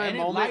lifetime And it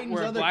moment lightens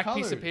where a other black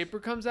piece of colors. paper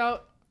comes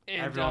out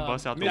and Everyone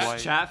busts out the Miss white.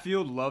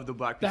 Chatfield loved the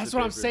black piece That's of what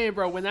paper. I'm saying,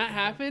 bro. When that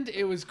happened,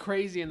 it was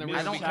crazy in the Miss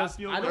room don't- because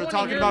Chatfield I don't They're wanna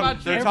talking hear about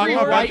about they're every talking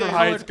about white Bedford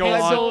colored Heights. Go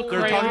pencil on. They're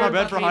talking about crayon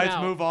Bedford came Heights.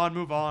 out. Move on.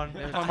 Move on.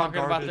 They're Talking talking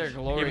about garbage. their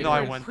glory. Even though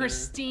I in went there.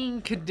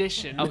 pristine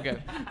condition. Okay.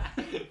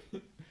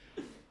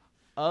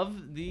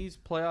 Of these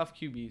playoff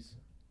QBs,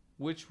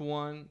 which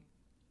one?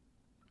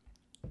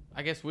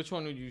 I guess which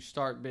one would you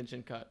start, bench,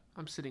 and cut?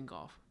 I'm sitting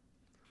golf.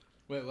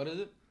 Wait, what is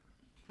it?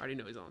 I already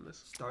know he's on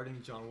this.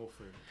 Starting John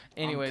Wolford.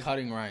 Anyways, I'm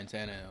cutting Ryan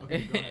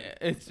Tannehill.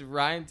 it's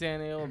Ryan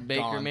Tannehill,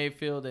 Baker Gone.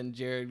 Mayfield, and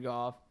Jared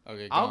Goff.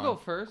 Okay, I'll gone. go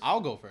first.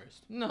 I'll go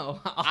first. No,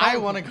 I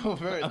want to go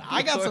first.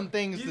 I got He's- some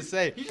things to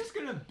say. He's just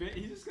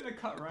gonna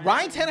cut Ryan.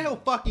 Ryan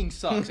Tannehill fucking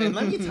sucks, and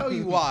let me tell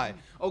you why.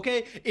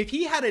 Okay, if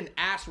he had an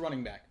ass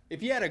running back,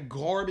 if he had a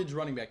garbage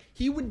running back,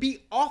 he would be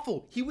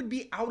awful. He would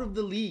be out of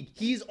the league.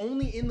 He's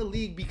only in the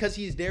league because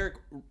he's Derrick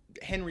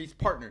Henry's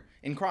partner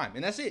in crime,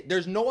 and that's it.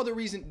 There's no other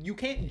reason. You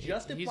can't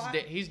justify.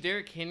 He's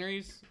Derrick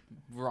Henry's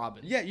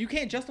Robin. Yeah, you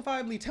can't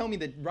justifiably tell me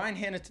that Ryan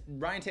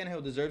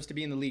Tannehill deserves to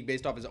be in the league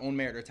based off his own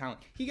merit or talent.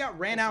 He got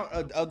ran out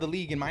of the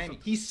league in Miami.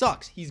 He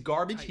sucks. He's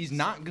garbage. He's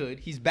not good.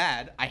 He's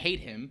bad. I hate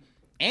him.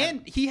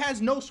 And he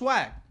has no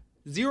swag.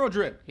 Zero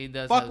drip. He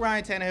does Fuck have-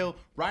 Ryan Tannehill.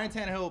 Ryan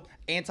Tannehill,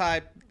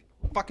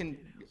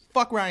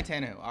 fuck Ryan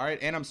Tannehill, all right?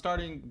 And I'm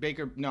starting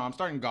Baker. No, I'm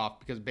starting Goff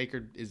because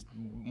Baker is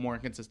more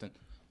inconsistent.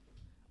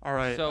 All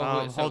right.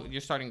 So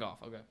you're starting Goff.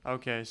 Okay.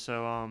 Okay,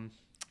 so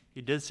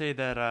he did say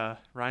that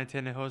Ryan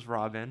Tannehill is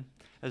Robin.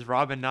 Is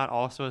Robin not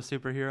also a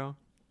superhero?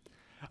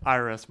 I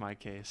rest my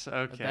case.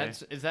 Okay.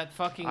 Is that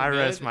fucking I good?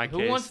 rest my Who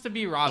case. wants to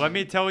be Robin? Let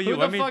me tell you.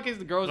 Who the fuck is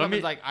grows let up me-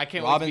 and is like, I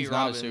can't Robin's wait to be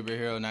not Robin. a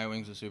superhero.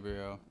 Nightwing's a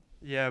superhero.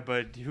 Yeah,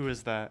 but who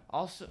is that?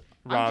 Also,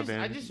 Robin.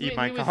 I just Eat meant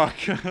my he was- cock.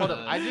 Hold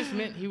up. I just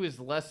meant he was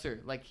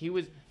lesser. Like he's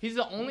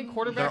the only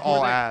quarterback. They're where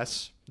all that-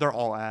 ass. They're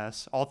all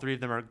ass. All three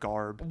of them are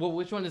garb. Well,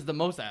 which one is the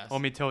most ass?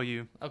 Let me tell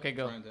you. Okay,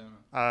 go. Ryan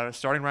Tannehill.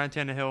 Starting Ryan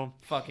Tannehill,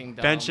 Fucking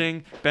dumb.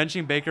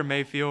 benching Baker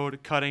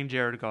Mayfield, cutting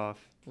Jared Goff.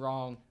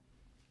 Wrong.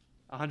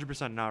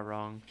 100% not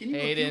wrong. Can you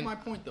Hayden. refute my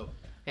point though?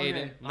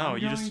 Hayden. No,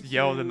 you just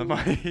yelled in the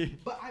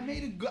mic. But I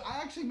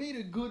actually made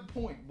a good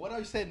point. What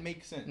I said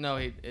makes sense. No,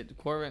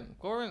 Corbin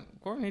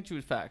hit you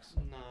with facts.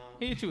 No.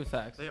 He hit you with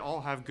facts. They all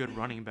have good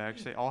running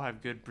backs. They all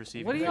have good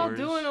receiving What are y'all cores.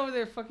 doing over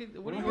there? Fucking.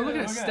 What are you We're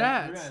looking doing? at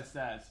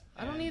stats.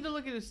 I don't need to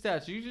look at his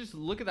stats. You just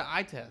look at the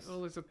eye test.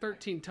 Well, there's a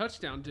 13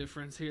 touchdown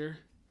difference here.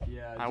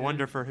 Yeah. I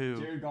wonder for who.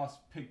 Jared Goff's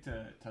pick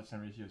to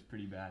touchdown ratio is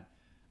pretty bad.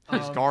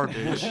 He's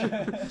garbage.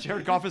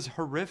 Jared Goff is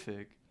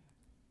horrific.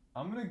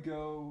 I'm gonna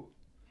go.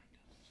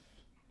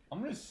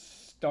 I'm gonna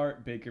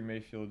start Baker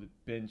Mayfield,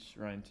 bench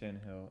Ryan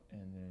Tannehill,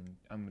 and then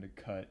I'm gonna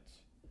cut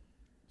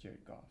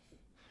Jared Goff.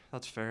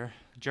 That's fair.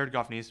 Jared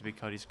Goff needs to be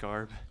cut. He's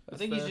garb. I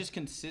think he's just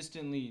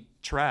consistently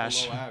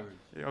Trash. below average.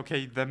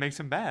 Okay, that makes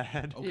him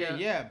bad. Okay,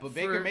 Yeah, but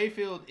Baker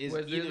Mayfield is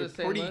was it either the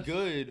same pretty list?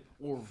 good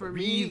or For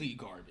me- really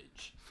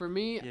garbage. For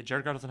me, Yeah,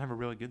 Jared Goff doesn't have a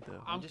really good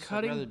though. I'm I'd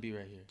cutting rather be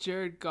right here.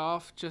 Jared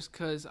Goff just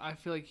because I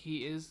feel like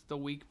he is the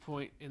weak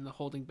point in the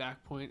holding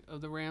back point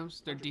of the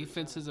Rams. Their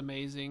defense is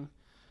amazing.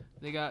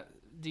 They got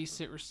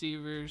decent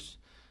receivers.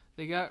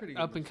 They got Pretty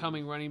good up and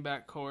coming running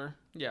back core.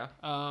 Yeah.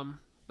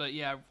 But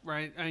yeah,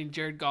 right. I mean,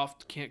 Jared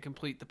Goff can't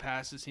complete the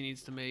passes he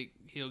needs to make.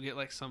 He'll get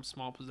like some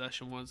small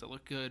possession ones that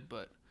look good,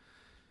 but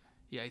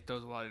yeah, he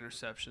throws a lot of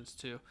interceptions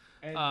too.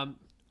 And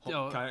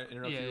Oh, can I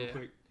interrupt yeah, you real yeah.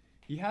 quick?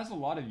 He has a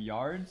lot of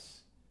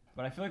yards,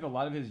 but I feel like a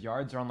lot of his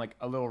yards are on like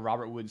a little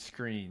Robert Woods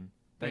screen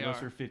that They goes are.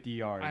 for 50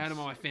 yards. I had him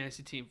on my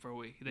fantasy team for a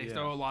week. They Yeah.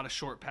 throw a lot of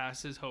short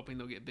passes, hoping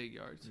they'll get big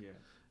yards.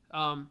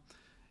 Yeah.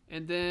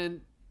 And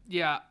then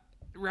yeah,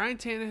 Ryan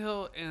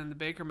Tannehill and the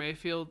Baker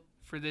Mayfield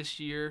for this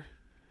year,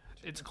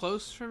 it's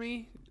close for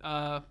me.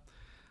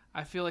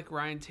 I feel like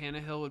Ryan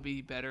Tannehill would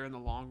be better in the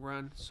long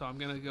run, so I'm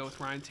gonna go with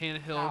Ryan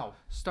Tannehill How?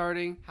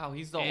 starting. How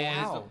he's the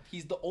And- oldest. How?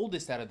 He's the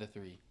oldest out of the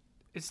three.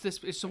 It's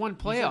the one He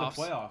said playoffs.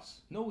 the playoffs.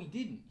 No, he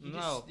didn't. He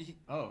No. Just, he,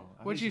 Oh.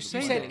 I What'd thought you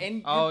said say he the said, then? playoffs.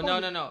 and Oh your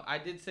no point- no! I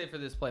did say for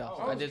this playoffs.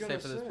 Oh, I I was did say gonna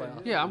for this say,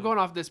 playoffs. Yeah, I'm going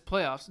off this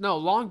playoffs. No,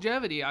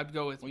 longevity, I'd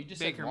go with Well, you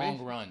just Baker said long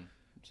Mayfield. run,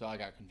 so I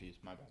got confused.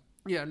 My bad.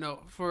 Yeah, no,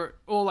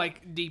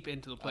 like deep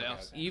into the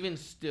playoffs. Okay. Even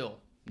still.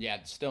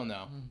 Yeah, still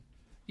no.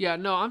 Yeah,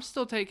 no, I'm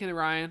still taking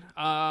Ryan.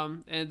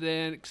 And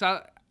then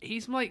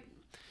he's like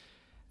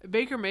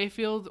Baker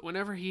Mayfield.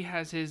 Whenever he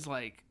has his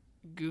like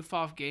goof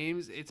off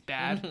games, it's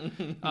bad.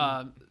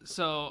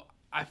 So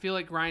I feel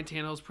like Ryan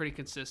Tannehill's pretty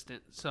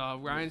consistent. So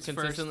Ryan's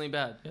Consistently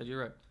bad. Yeah,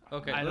 you're right.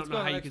 Okay. first. I let's don't know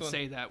go how to the you next could one.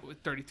 say that with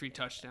 33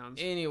 touchdowns.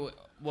 Anyway,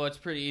 well, it's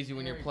pretty easy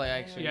when you're play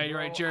action. Yeah, you're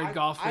right. Jared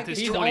Goff with his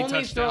he's 20 only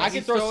touchdowns. throwing- I he's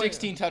could throw throwing-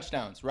 16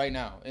 touchdowns right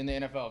now in the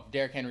NFL if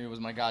Derrick Henry was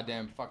my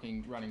goddamn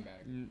fucking running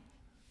back.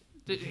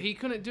 He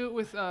couldn't do it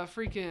with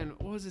freaking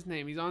what was his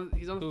name? He's on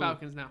the Who?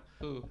 Falcons now.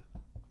 Who?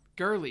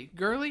 Gurley.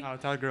 Oh,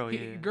 Todd Gurley.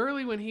 Yeah.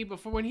 Gurley when he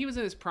was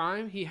in his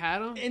prime, he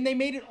had him. And they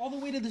made it all the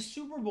way to the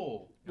Super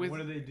Bowl. And what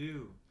do they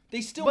do? They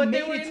still But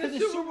they made were it in to the the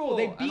Super Super Bowl. Bowl.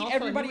 They And beat also,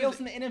 everybody he was- else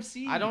in the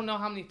NFC. I don't know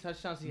how many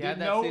touchdowns he They- had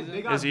that no, season.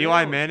 they got Is Eli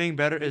bailed. Manning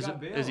better? They Is got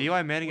bailed. is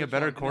Eli Manning a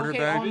better Which one?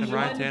 quarterback on than one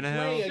Ryan play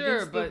Tannehill? Sure,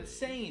 against but- the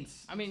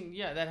Saints. I mean,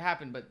 yeah, that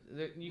happened, but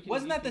you can.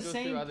 Wasn't you that the can go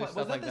through same? other Was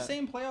stuff that like the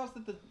same playoffs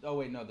that the? Oh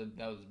wait, no,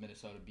 that was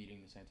Minnesota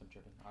beating the Saints. I'm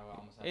tripping. I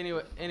almost had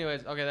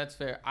Anyways, okay, that's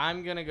fair.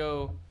 I'm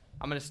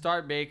gonna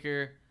start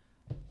Baker.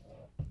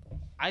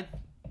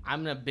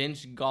 I'm gonna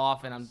bench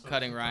Goff and I'm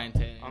cutting Ryan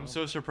Tannehill. I'm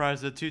so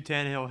surprised the two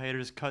Tannehill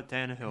haters cut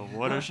Tannehill.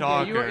 What a Yeah,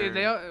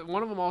 shocker.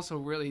 one of them also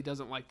really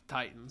doesn't like the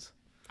Titans.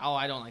 Oh,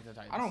 I don't like the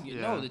Titans. I don't get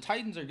Yeah. no. The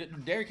Titans are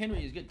good. Derrick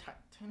Henry is good.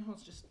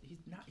 Tannehill's just he's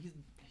not. He's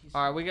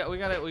All right, we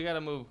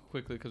gotta move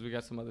quickly because we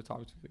got some other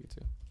topics to get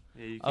to.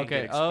 Yeah, you can't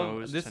Okay. get Oh,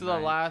 exposed this is tonight.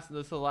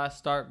 the last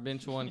start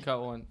bench one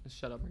cut one.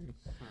 Shut up,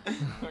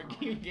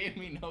 Ricky. You gave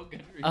me no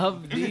good reason.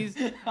 Of these-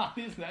 all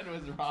he said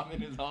was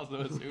Robin is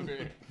also a super.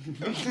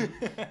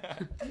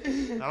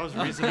 That was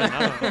reason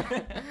enough.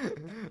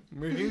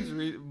 Morgan's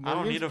I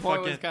don't need a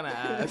point was fucking- kind of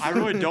ass. I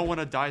really don't want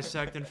to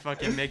dissect and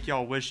fucking make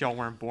y'all wish y'all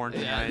weren't born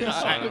Yeah, tonight.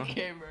 so.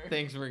 okay, bro.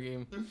 Thanks,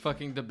 Raheem.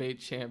 Fucking debate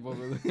champ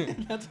over there.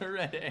 That's a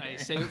red hair. Hey,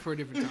 save it for a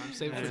different time.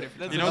 Save it for a different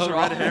That's You time. know a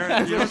what's a red straw-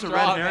 herring? You know what's a red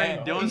straw herring?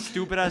 man. Dylan's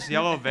stupid ass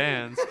yellow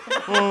vans.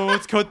 Oh,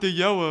 let's cut the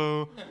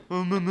yellow.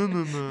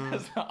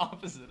 That's the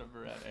opposite of a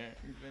red hair.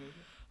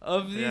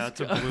 Of these, Yeah,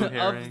 it's a blue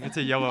herring. It's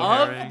a yellow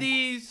of herring.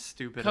 these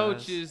Stupid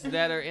coaches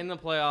that are in the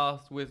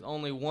playoffs with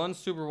only one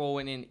Super Bowl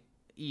win in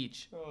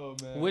each, Oh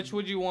man. which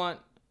would you want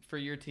for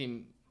your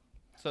team?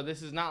 So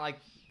this is not like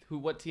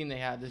what team they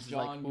had. This is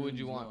like who would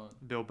you want?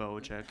 Bill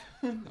Belichick.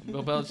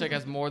 Bill Belichick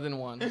has more than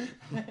one.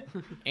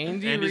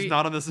 Andy And he's Reid,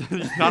 not on this.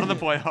 He's not in the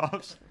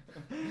playoffs.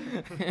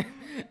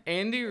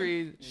 Andy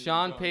Reid,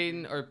 Sean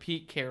Payton, or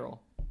Pete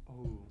Carroll.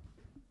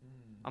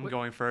 I'm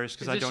going first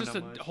because Is I this don't just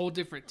know a much. whole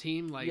different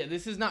team? Like, Yeah,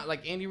 this is not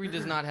like Andy Reid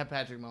does not have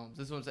Patrick Mahomes.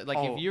 This is what I'm saying. Like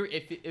Oh.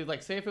 if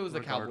like say if it was the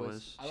Cowboys.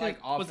 Regardless. I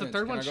like was the offense. third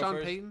Can one I go Sean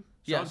first? Payton?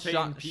 Yeah,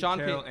 Sean Sean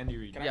Carroll, Payton. Andy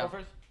Reid. Can I Yeah. go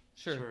first?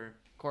 Sure.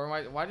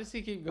 Corin, why does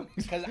he keep going?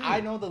 Because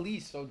I know the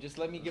least, so just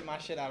let me get my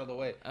shit out of the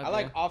way. I Okay.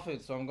 like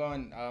offense, so I'm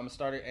going. I'm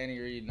starting Andy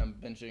Reid and I'm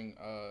benching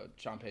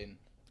Sean Payton,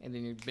 And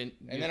then you've been.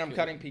 and then I'm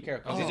cutting Pete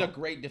Carroll because he's Oh. a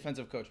great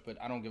defensive coach, but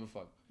I don't give a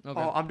fuck. Okay.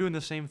 Oh, I'm doing the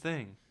same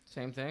thing.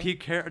 Same thing.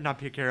 Not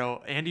Pete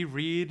Carroll. Andy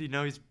Reid. You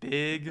know he's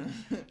big.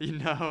 You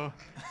know.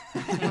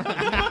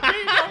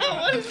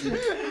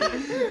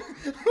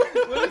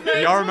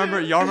 Y'all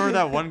remember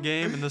that one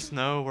game in the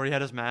snow where he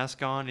had his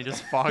mask on? He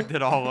just fogged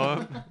it all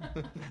up.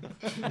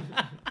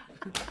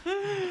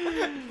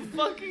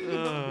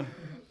 Fucking.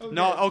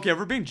 No, okay. If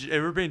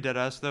we're being dead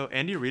ass though,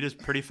 Andy Reid is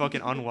pretty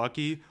fucking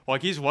unlucky.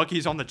 Like he's lucky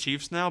he's on the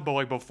Chiefs now, but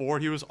like before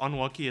he was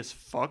unlucky as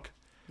fuck.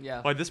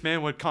 Yeah. Like this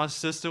man would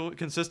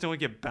consistently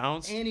get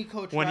bounced. And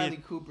Coach When he- Riley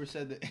Cooper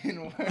said the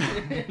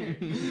N-word.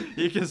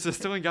 He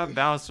consistently got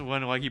bounced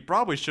when like he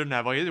probably shouldn't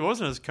have. Like it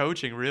wasn't his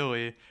coaching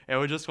really. It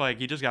was just like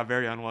he just got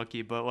very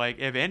unlucky. But like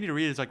if Andy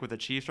Reid is like with the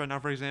Chiefs right now,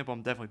 for example,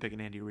 I'm definitely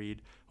picking Andy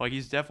Reid. Like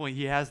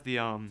he has the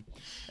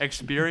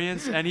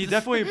experience and he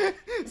definitely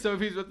So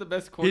if he's with the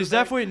best quarterback. he's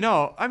definitely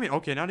no. I mean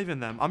okay, not even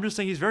them. I'm just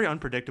saying he's very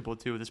unpredictable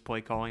too with his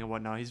play calling and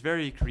whatnot. He's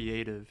very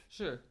creative.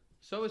 Sure.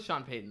 So is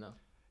Sean Payton though.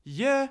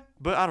 Yeah,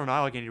 but I don't know. I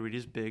like Andy Reid.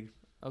 He's big.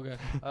 Okay.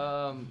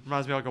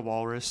 Reminds me of like a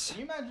walrus. Can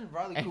you imagine if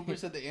Riley Cooper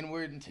said the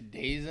N-word in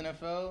today's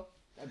NFL?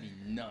 That'd be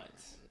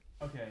nuts.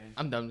 Okay.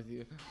 I'm done with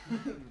you.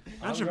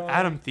 Imagine if going-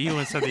 Adam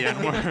Thielen said the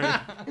N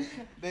word.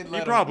 They'd He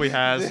let him. probably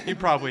has. He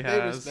probably They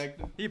has. respect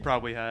him. He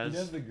probably He has.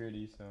 does the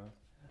gritty, so.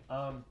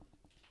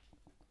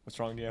 What's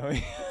wrong,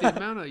 Joey? The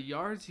amount of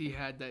yards he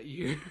had that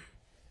year.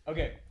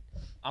 Okay,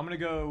 I'm gonna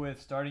go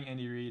with starting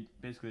Andy Reid,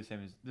 basically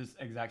the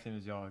exact same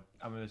as y'all.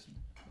 I'm gonna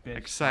bench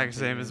Exact Sean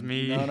same as Payton,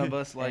 me. None of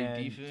us like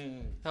And-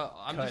 defense. Hell,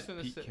 I'm cut just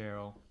gonna Pete say.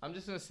 Carroll. I'm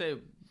just gonna say,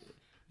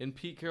 in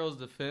Pete Carroll's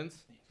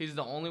defense, he's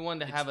the only one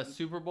to have a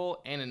Super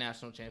Bowl and a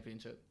national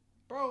championship.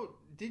 Bro,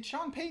 did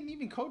Sean Payton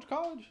even coach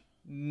college?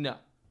 No,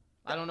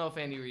 I don't know if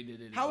Andy Reid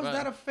did it. How is but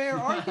that a fair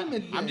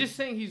argument? I'm then? just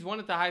saying he's won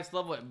at the highest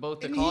level at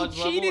both the And college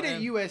he cheated level at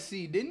and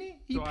USC, didn't he?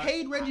 He Do I-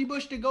 paid Reggie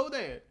Bush to go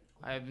there.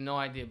 I have no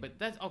idea, but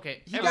that's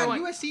okay. He Everyone-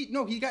 got USC.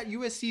 No, he got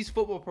USC's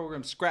football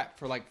program scrapped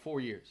for like 4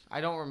 years.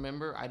 I don't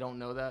remember. I don't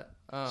know that.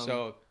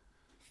 So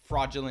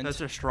fraudulent.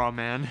 That's a straw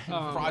man. that's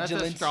a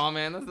fraudulent. straw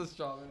man. That's a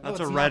straw man. That's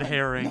it's a red not.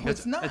 herring. No,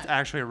 it's not. It's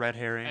actually a red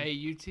herring. Hey,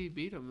 UT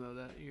beat him though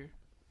that year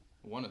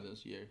One of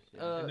those years.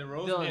 Uh, In the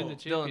Rose Dylan, Bowl. in the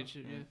Dylan,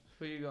 championship. Yeah.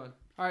 who you going?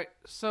 All right,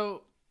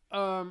 so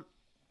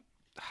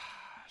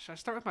should I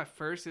start with my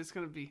first? It's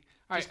gonna be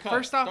all right. Just cut.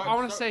 First off, Start- I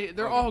want to start- say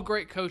they're okay. all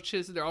great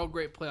coaches. They're all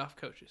great playoff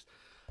coaches.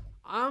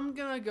 I'm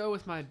gonna go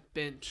with my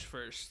bench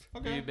first.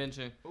 Who you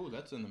benching? Oh,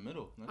 that's in the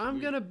middle. That's I'm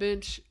weird. gonna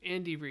bench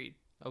Andy Reid,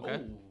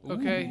 Okay. Oh.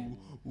 Okay.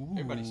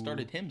 Everybody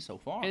started him so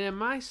far. and then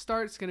my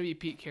start's gonna be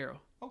Pete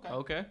Carroll. Okay.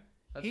 Okay.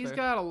 That's He's fair.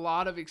 got a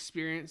lot of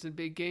experience in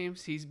big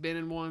games. He's been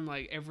in one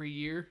like every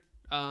year.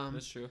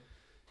 That's true.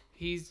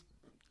 He's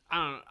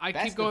I don't know. I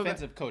Best keep going.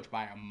 defensive coach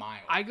by a mile.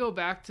 I go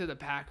back to the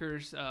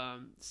Packers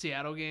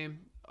Seattle game.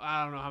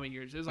 I don't know how many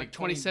years. It was like Like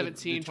 20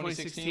 2017, the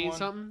 2016 2016 one?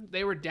 something.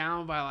 They were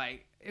down by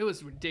like, it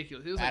was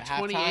ridiculous. It was At like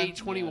 28, halftime?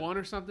 21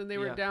 or something they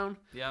were Yeah. down.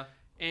 Yeah.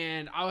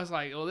 And I was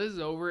like, oh, this is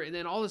over. And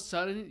then all of a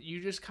sudden,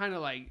 you just kind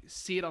of like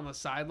see it on the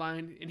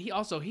sideline. And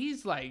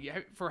he's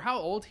like, for how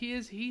old he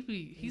is,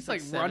 he's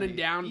like like running 70.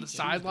 down He the chews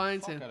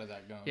sidelines. fuck And out of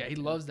that gun. yeah, he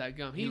loves that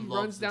gum. He loves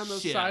runs the down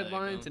those shit out of that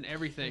sidelines gum. and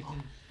everything.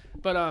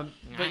 But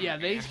yeah,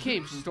 they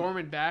came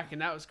storming back,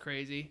 and that was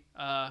crazy.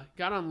 Got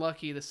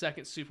unlucky the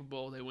second Super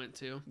Bowl they went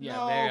to. Yeah.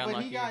 no, very but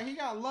unlucky. he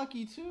got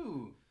lucky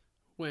too.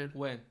 When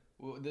When?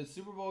 Well, the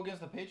Super Bowl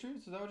against the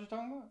Patriots. Is that what you're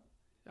talking about?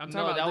 I'm No, talking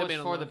about that them was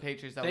being for the unlucky.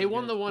 Patriots. That They was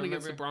won good. the one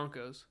against the Remember?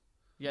 Broncos.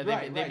 Yeah, Right, they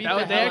right. beat That- the they hell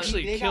out-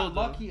 actually they killed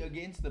got them. lucky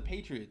against the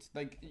Patriots.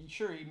 Like,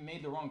 sure, he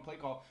made the wrong play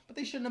call, but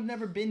they shouldn't have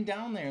never been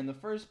down there in the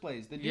first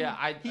place. The dude,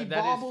 Yeah, he that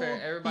is bobbled,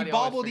 fair. Everybody he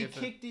always bobbled, he forgets it.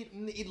 kicked it,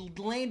 and it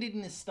landed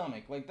in his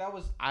stomach. Like that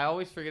was. I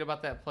always forget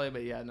about that play,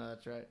 but yeah, no,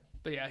 that's right.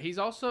 But yeah, he's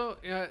also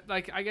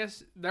like, I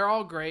guess they're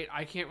all great.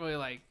 I can't really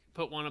like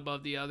put one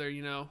above the other,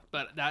 you know.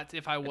 But that's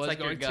if I was like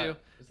your going gut. to, It's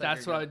like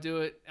that's your what I gut. would do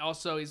it.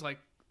 Also, he's like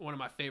one of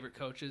my favorite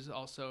coaches,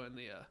 also in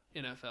the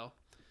NFL.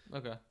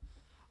 Okay.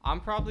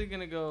 I'm probably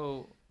gonna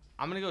go.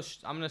 I'm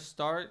gonna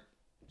start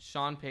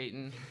Sean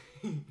Payton.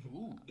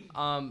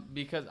 Ooh.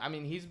 Because I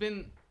mean he's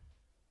been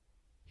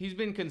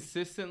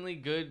consistently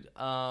good.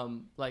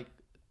 Like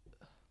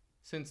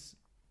since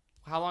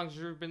how long has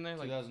Drew been there?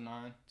 Like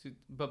 2009,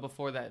 but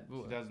before that,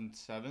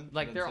 2007,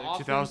 like their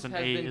 2006. offense has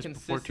 2008 been is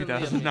before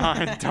consistently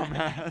 2009.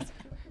 Dumbass.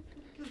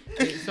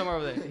 somewhere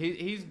over there.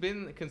 He's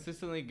been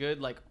consistently good,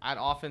 like at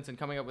offense and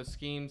coming up with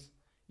schemes,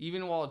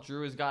 even while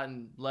Drew has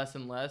gotten less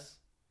and less.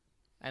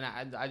 And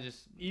I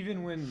just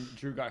Even when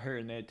Drew got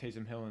hurt and they had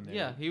Taysom Hill in there.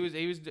 yeah, he was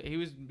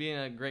being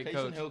a great Taysom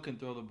coach. Hill can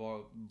throw the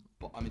ball.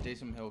 I mean,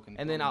 Taysom Hill can.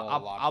 And throw then the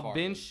ball a lot I'll farther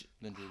bench.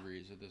 than Drew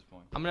Brees at this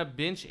point. I'm gonna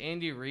bench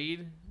Andy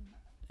Reid,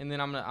 and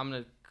then I'm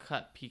gonna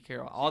cut Pete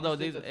Carroll. Although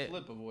It's these, a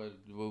flip of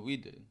what we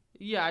did.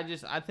 yeah,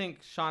 I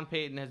think Sean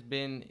Payton has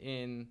been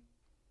in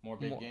More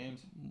big games.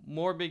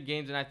 more big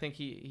games, and I think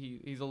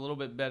he's a little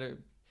bit better.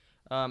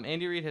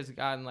 Andy Reid has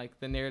gotten like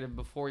the narrative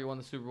before he won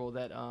the Super Bowl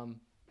that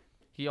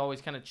he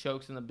always kind of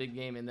chokes in the big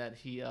game, and that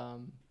he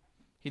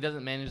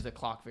doesn't manage the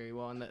clock very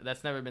well, and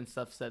that's never been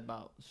stuff said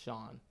about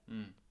Sean.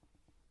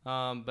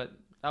 But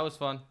that was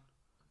fun.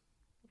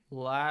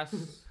 Last,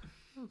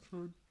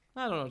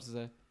 I don't know what to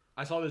say.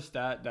 I saw this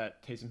stat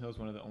that Taysom Hill is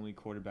one of the only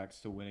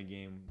quarterbacks to win a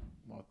game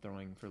while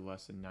throwing for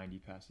less than 90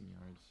 passing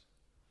yards.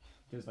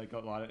 There's like a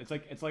lot of it's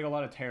like a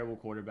lot of terrible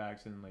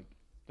quarterbacks and like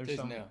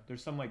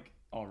there's some like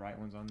all right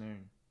ones on there.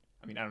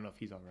 I mean I don't know if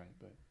he's all right,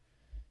 but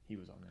he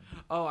was on there.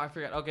 Oh, I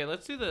forgot. Okay,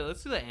 let's do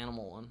the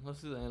animal one.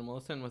 Let's do the animal.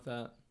 Let's end with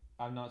that.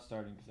 I'm not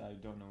starting because I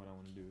don't know what I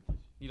want to do with this.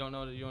 You don't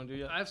know what you want to do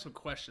yet? I have some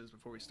questions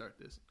before we start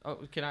this. Oh,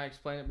 can I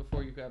explain it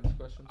before you have this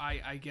question?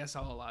 I guess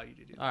I'll allow you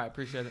to do that. All right,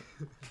 appreciate it.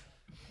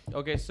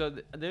 Okay, so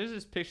there's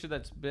this picture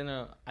that's been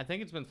I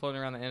think it's been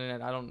floating around the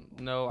internet. I don't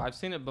know. I've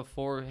seen it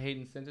before.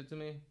 Hayden sent it to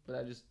me, but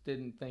I just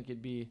didn't think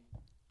it'd be.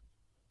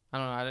 I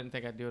don't know. I didn't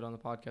think I'd do it on the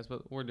podcast,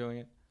 but we're doing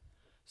it.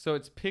 So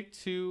it's pick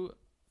 2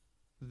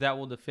 that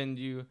will defend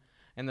you,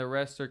 and the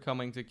rest are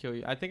coming to kill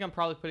you. I think I'm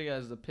probably putting it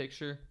as the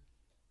picture,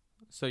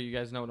 so you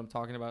guys know what I'm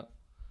talking about.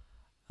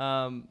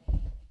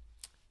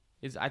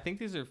 I think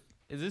these are.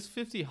 Is this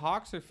 50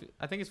 hawks or?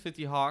 I think it's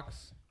 50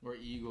 hawks. Or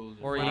eagles.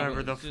 Or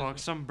Whatever eagles. the fuck,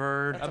 some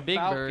bird. A big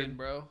falcon, bird.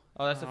 bro.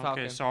 Oh, that's a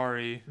falcon. Okay,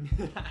 sorry.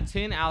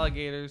 10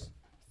 alligators.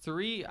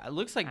 3. It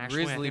looks like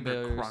Actually, grizzly I think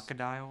they're bears.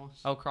 crocodiles.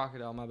 Oh,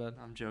 crocodile. My bad.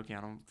 I'm joking.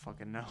 I don't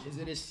fucking know. Is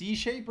it a C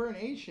shape or an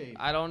A shape?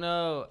 I don't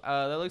know.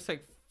 That looks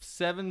like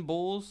 7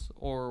 bulls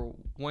or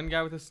 1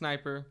 guy with a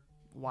sniper.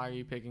 Why are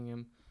you picking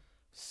him?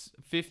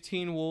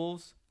 15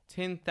 wolves.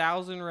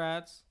 10,000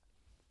 rats.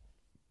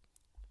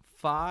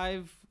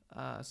 5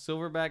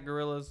 silverback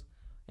gorillas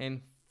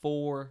and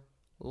 4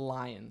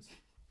 lions.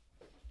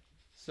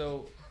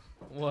 So,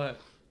 what?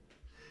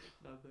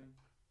 Nothing.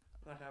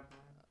 That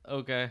happened.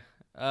 Okay.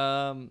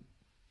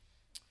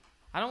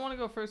 I don't want to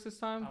go first this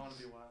time. want to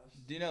be last.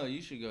 Dino,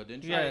 you should go,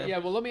 didn't you? Yeah. Yeah,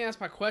 well, let me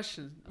ask my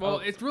question. Well, Oh.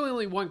 it's really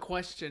only one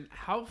question.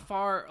 How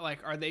far,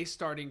 are they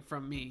starting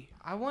from me?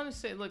 I want to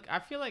say, look, I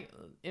feel like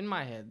in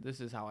my head, this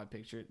is how I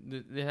picture it.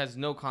 It has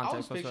no I was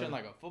context picturing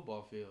whatsoever. like a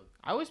football field.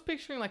 I was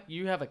picturing like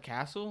you have a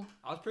castle.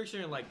 I was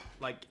picturing like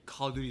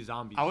Call of Duty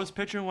Zombies. I was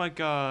picturing like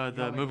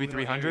the movie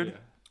 300.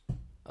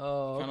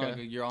 Oh, Kind of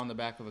okay. like you're on the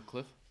back of a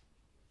cliff.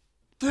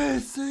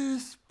 This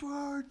is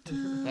Sparta.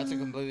 That's a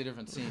completely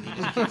different scene.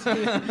 He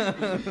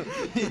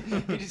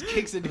just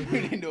kicks a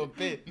dude into a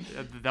pit.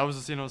 Yeah, that was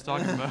the scene I was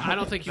talking about. I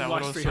don't think you That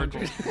watched little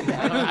 300. circle.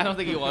 I don't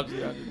think you watched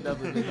it.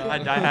 Definitely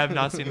not. I have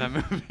not seen that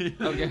movie.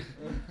 Okay.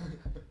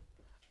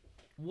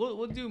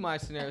 We'll do my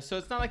scenario. So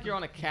it's not like you're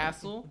on a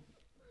castle.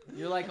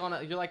 You're like on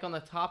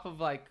the top of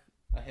like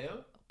A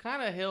hill?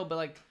 kind of hill, but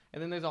like,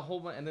 and then there's a whole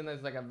bunch, and then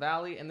there's like a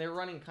valley, and they're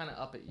running kind of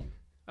up at you.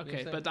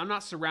 Okay, saying? but I'm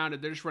not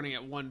surrounded. They're just running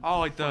at one. Oh,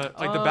 like the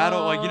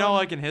battle, like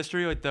like in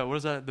history, like what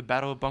is that? The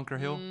Battle of Bunker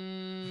Hill.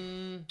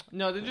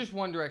 No, they're just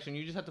one direction.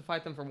 You just have to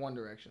fight them from one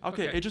direction.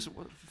 Okay, okay. it just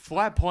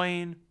flat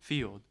plain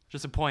field,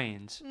 just the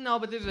plains. No,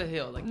 but there's a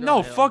hill. Like they're No, on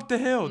a hill. fuck the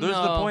hill. There's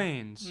the No.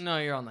 plains. No,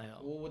 you're on the hill.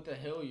 Well, with the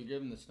hill, you're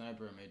giving the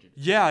sniper a major.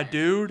 Yeah,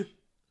 dude,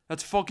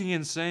 that's fucking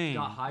insane.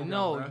 Got high ground,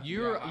 No, bro.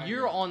 you're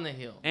Yeah, I on the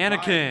hill.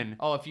 Anakin,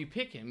 Oh, if you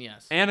pick him,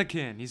 yes.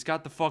 Anakin, he's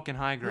got the fucking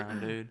high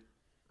ground, dude.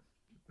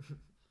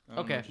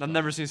 Okay. I've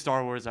never seen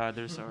Star Wars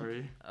either.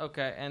 Sorry.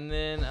 Okay, and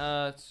then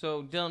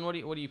so Dylan,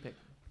 what do you pick?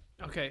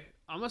 Okay,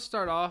 I'm gonna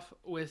start off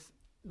with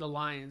the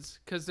Lions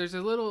because there's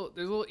a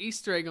little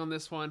Easter egg on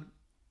this one.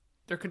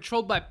 They're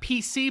controlled by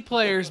PC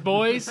players,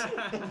 boys.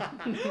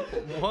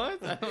 What?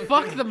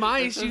 Fuck the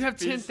mice. You have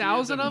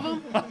 10,000 of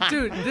them,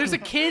 dude.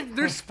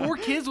 There's 4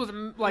 kids with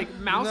like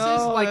mouses,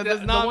 No, like that the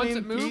does not ones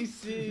mean that move.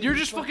 PC. You're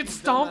just fucking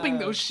stomping dumbass.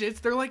 those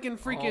shits. They're like in Oh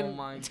my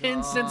freaking 10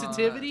 God.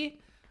 sensitivity.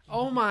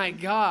 Oh my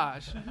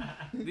gosh.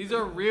 These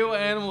are real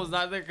animals,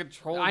 not they're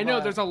controlled. I know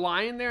by- there's a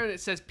lion there and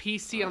it says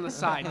PC on the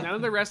side. None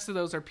of the rest of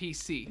those are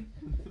PC.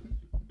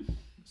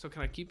 So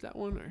can I keep that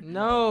one? Or?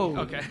 No.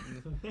 Okay.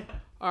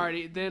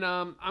 Alrighty, then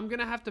I'm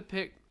gonna have to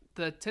pick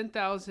the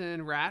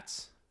 10,000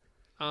 rats,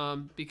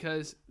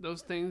 because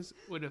those things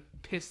would have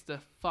pissed the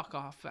fuck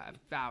off out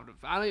of.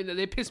 I don't even know.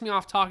 They pissed me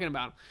off talking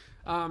about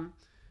them.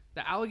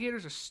 The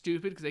alligators are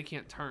stupid because they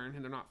can't turn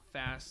and they're not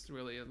fast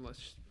really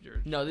unless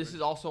you're. No, this is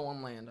also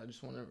on land. I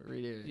just want to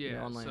read it. You're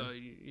Yeah. on land. So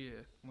yeah.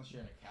 Unless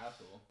you're in a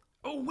castle,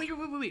 Oh wait.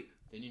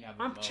 then you have.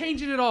 I'm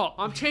changing it all.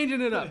 I'm changing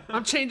it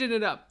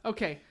up.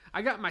 Okay,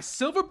 I got my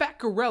silverback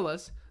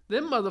gorillas.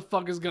 Them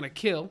motherfuckers gonna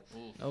kill.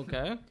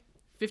 Okay.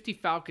 50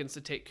 falcons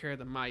to take care of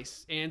the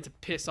mice and to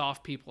piss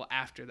off people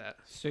after that.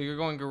 So you're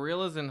going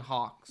gorillas and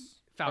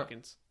hawks.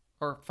 Falcons.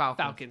 Or falcons.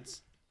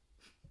 Falcons.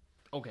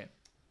 Okay.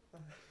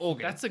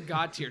 Okay. That's a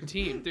god tier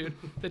team, dude.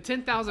 The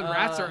 10,000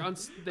 rats are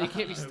they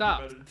can't be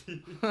stopped.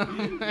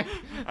 I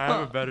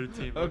have a better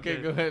team. Okay,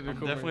 go ahead. I'm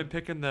definitely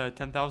picking the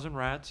 10,000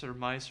 rats or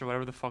mice or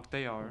whatever the fuck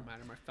they are. No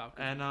matter my falcons.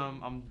 And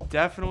I'm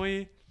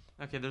definitely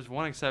okay. There's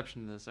one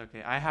exception to this.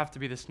 Okay, I have to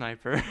be the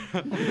sniper.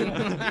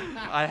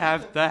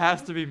 That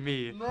has to be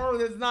me. No,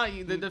 that's not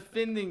you. They're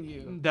defending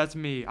you. That's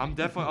me. I'm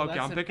definitely okay.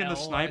 That's I'm an picking the L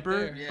right sniper,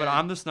 there. but Yeah.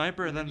 I'm the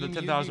sniper, and then the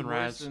 10,000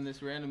 rats. Than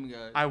this random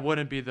guy. I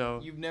wouldn't be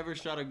though. You've never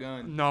shot a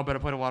gun. No, but I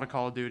played a lot of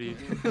Call of Duty.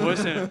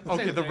 Listen,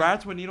 okay, the thing.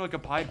 rats would need like a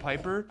Pied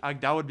Piper.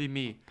 That would be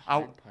me.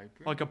 Piper?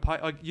 Like a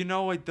pipe, like you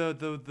know, like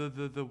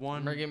the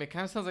one. Mergame, it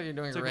kind of sounds like you're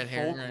doing It's a like red a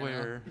herring right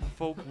now.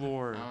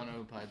 folklore. I don't know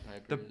who Pied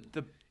Piper The is.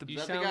 the You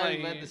Is that sound the guy like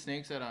who led the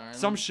snakes out of Ireland?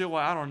 some shit.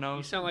 Well, I don't know.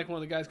 You sound like one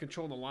of the guys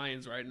controlling the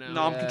lions right now.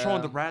 No, I'm Yeah.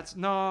 controlling the rats.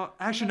 No,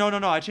 actually,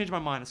 no. I changed my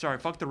mind. Sorry,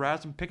 fuck the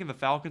rats. I'm picking the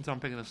falcons. And I'm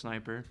picking the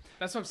sniper.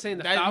 That's what I'm saying.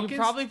 The That- falcons. you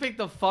probably picked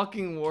the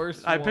fucking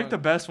worst I one. picked the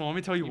best one. Let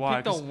me tell you, You why.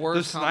 picked the 'cause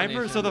worst the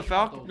sniper. So the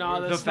falcon. No,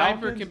 the the sniper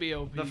Falcons- can be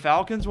OP. The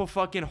Falcons will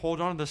fucking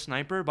hold on to the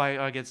sniper by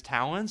its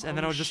talons, and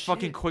then Oh, it'll just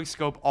fucking shit. quick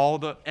scope all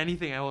the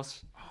anything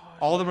else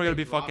all of them are gonna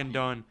They be drop fucking you.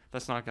 done.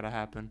 That's not gonna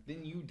happen.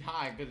 Then you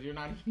die because you're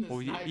not even the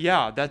Well, sniper.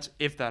 yeah, that's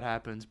if that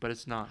happens, but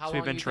it's not. So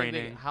we've been you think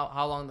training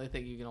how long do they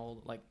think you can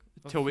hold? Like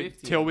till we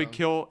 50 till of we them.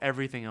 kill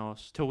everything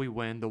else, till we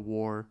win the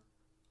war.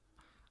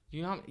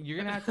 You know, you're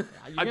gonna have to.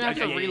 You're I- gonna have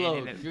to I-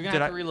 reload. You're gonna Did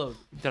have I- to reload.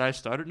 Did I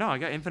stutter? No, I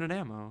got infinite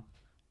ammo.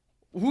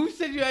 Who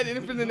said you had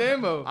infinite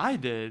ammo? I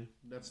did.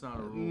 That's not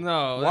a rule.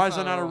 No. Why that's is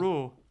that not a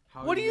rule?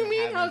 How What are do you gonna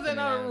mean? have How's that infinite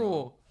not a ammo?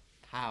 rule?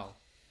 How?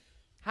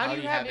 How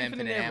do you have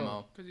infinite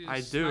ammo? 'Cause he's a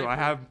I do. I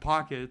sniper. have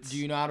pockets. Do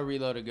you know how to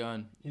reload a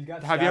gun? He's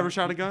got. Have you ever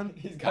shot a gun?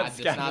 He's God, got that's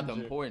not the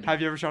scavenger. important. Have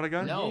you ever shot a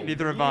gun? No.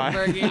 Neither have I.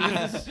 Bergie,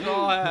 this is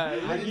straw hat.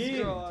 This is Raheem,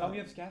 straw tell me hat.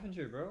 you have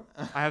scavenger, bro.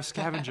 I have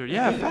scavenger.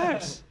 Yeah,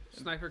 facts.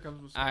 Sniper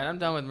comes with. All right, I'm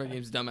done with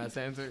Bergie's dumbass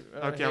answer.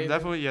 Okay, I'm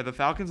definitely the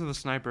Falcons and the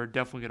sniper are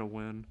definitely gonna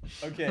win.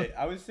 Okay,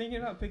 I was thinking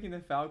about picking the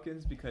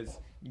Falcons because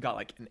you got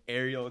like an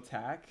aerial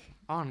attack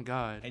On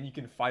God. and you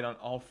can fight on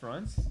all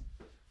fronts.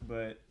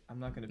 But I'm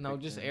not gonna. No,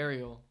 pick just them.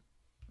 aerial.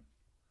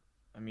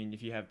 I mean,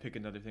 if you have pick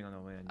another thing on the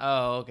land.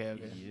 Oh, okay,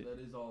 okay. Idiot.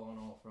 That is all on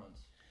all fronts.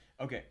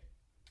 Okay.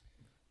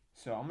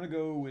 So I'm gonna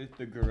go with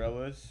the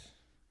gorillas.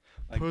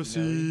 Like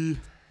Pussy.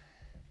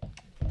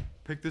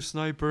 Pick the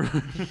sniper.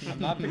 Nelly. I'm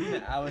not picking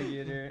the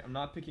alligator. I'm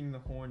not picking the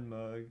horn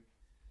mug.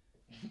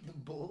 The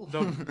bull.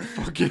 the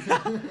fucking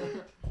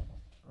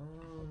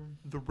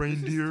the This is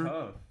reindeer.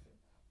 tough.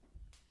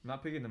 I'm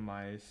not picking the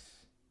mice.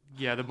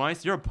 Yeah, the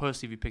mice. You're a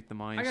pussy if you pick the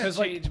mice. I gotta 'Cause,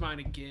 like- change mine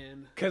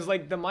again. Cause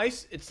like the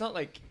mice, it's not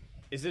like.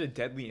 Is it a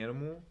deadly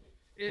animal?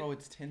 Bro,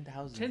 it's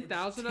 10,000.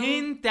 10,000.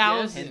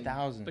 10,000.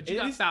 10,000. But you It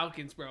got is-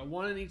 Falcons, bro.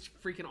 One in each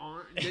freaking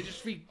arm. They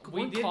just We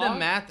one did the claw.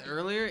 math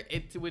earlier.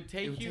 It would It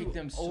take would you take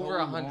them so over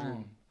 100.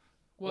 long.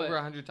 What? Over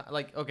 100 times.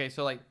 Like, okay,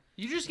 so like,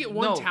 You just get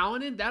one No.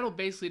 talented. That'll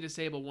basically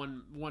disable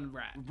one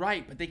rat.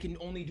 Right, but they can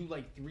only do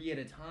like 3 at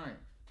a time.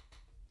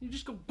 You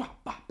just go.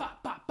 Bop, bop,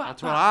 bop, bop, bop,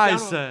 That's bop, what I down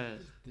on-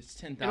 said. It's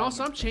 10,000. And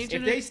also, I'm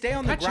changing If it. they stay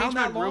on the Can I change ground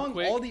that mine real long,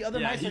 quick? all the other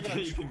Yeah, mice are you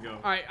gonna. can go.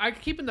 All right, I'm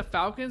keeping the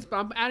Falcons, but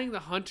I'm adding the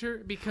Hunter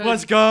because.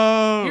 Let's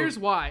go. Here's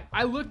why.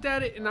 I looked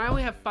at it, and I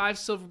only have 5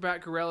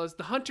 silverback gorillas.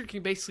 The Hunter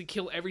can basically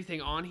kill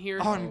everything on here.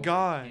 On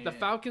God. The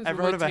Falcons. Ever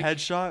will heard of a take-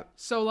 headshot?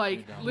 So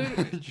like, You're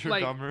You're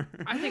like dumber.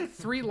 I think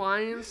 3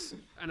 lions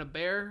and a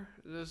bear.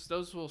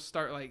 Those will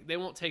start like they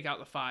won't take out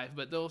the 5,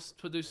 but they'll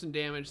produce some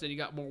damage. Then you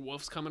got more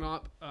wolves coming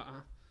up.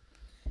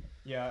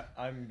 Yeah,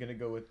 I'm gonna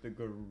go with the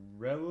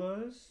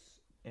gorillas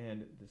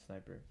and the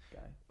sniper guy.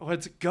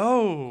 Let's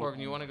go. Corbin,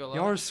 you want to go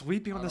Y'all are last?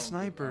 sweeping on I the don't give-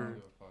 I don't sniper. give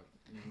a fuck.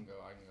 You can go.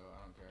 I can go.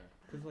 I don't care.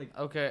 Cause like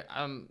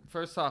Okay,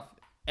 first off,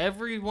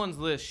 everyone's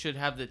list should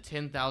have the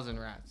 10,000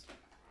 rats.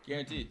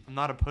 Guaranteed. I'm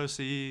not a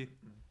pussy.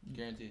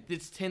 Guaranteed.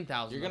 It's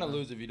 10,000. You're gonna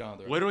lose if you don't have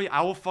the. Literally,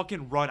 I will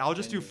fucking run. I'll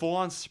just do Genuine. full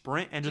on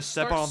sprint and just Just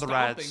step start on the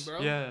stomping, rats.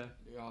 bro. Yeah.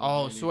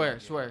 Oh, swear.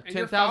 And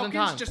your 10,000 Falcons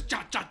times. just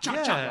cha cha cha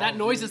Yeah. cha. That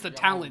noise is the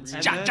talons.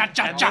 And Cha then, cha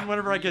cha and cha. then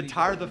whenever I get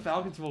tired, the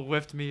Falcons will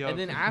lift me up. And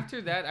then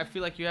after that, I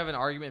feel like you have an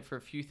argument for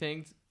a few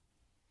things.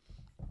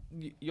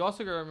 You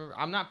also gotta remember,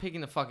 I'm not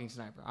picking the fucking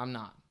sniper. I'm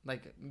not.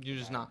 Like, you're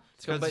just not.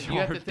 So, Because but you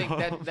have to you're think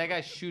dumb. that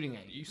guy's shooting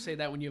at you. You say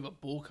that when you have a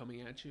bull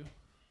coming at you.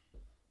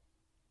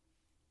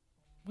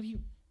 What do you?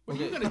 What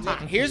are you gonna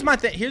do? Here's my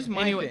thing. Here's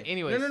my Anyway- thing.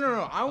 anyways.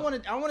 No. I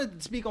want to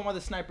speak on why the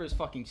sniper is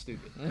fucking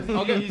stupid.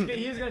 okay,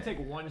 he's gonna take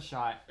one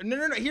shot. No.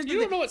 Here's the You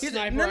don't thing. know what Here's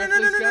sniper No.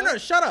 rifles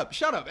got?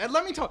 Shut up. And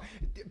let me talk.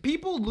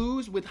 People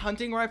lose with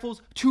hunting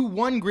rifles to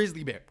one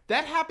grizzly bear.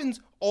 That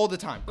happens all the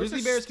time. Those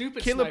Grizzly are bears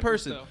stupid kill a snipers,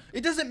 person. though.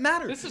 It doesn't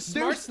matter. This is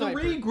smart There's 3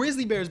 sniper.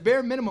 grizzly bears,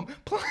 bare minimum,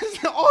 plus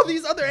all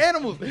these other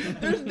animals.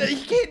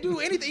 He can't do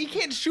anything. He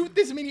can't shoot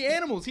this many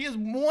animals. He has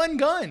one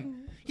gun.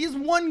 He has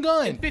one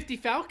gun. 50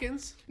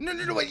 Falcons. No,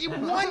 wait, you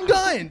have one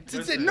gun.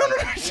 No,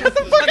 shut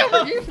the fuck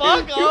up.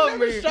 You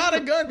never shot a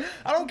gun.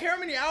 I don't care how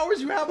many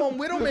hours you have on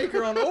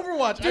Widowmaker on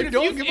Overwatch. I Dude,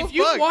 don't if give you, a if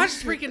you fuck.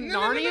 watched freaking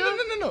Narnia,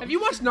 No. have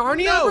you watched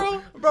Narnia,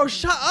 No, bro,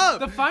 shut up.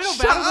 The final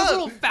Shut battle, those up.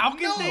 little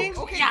falcon no, things?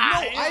 Okay, Yeah,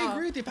 no, yeah. I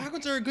agree with you.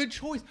 Falcons are a good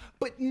choice,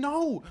 but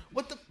no.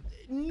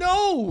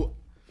 No.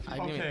 I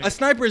didn't even- Okay. A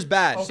sniper is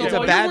bad. Okay. So It's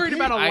while a bad you're worried pick.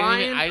 about a I didn't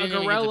lion, even- I a didn't even get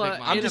to gorilla, pick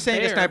mine. I'm and just a saying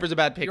a bear, sniper's a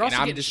bad pick, You're also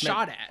and I'm getting just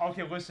shot at.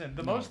 Okay, listen.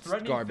 The No, most it's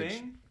threatening garbage.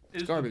 thing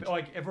is garbage.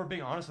 like, if we're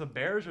being honest, the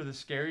bears are the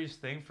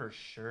scariest thing for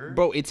sure.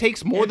 Bro, it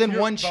takes more If than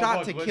you're- one but shot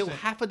look, to kill listen.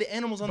 half of the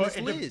animals on But this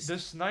the list. the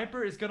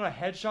sniper is gonna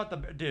headshot the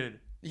dude.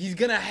 He's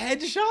gonna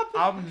headshot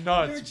them? I'm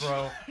nuts,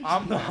 bro.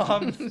 I'm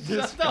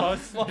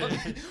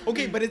disgusted.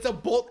 Okay, but it's a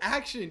bolt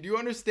action. Do you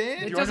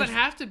understand? It you doesn't understand-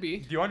 have to be.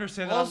 Do you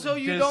understand that? Also, I'm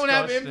you don't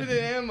have disgusted?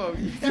 infinite ammo.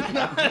 You do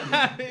not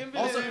have infinite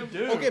Also, ammo.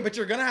 dude. okay, but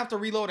you're gonna have to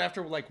reload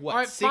after like what, All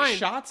right, 6 fine.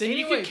 shots? Then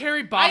you Anyway, can carry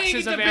I didn't boxes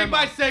get to of pick ammo.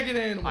 my second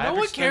animal. I No have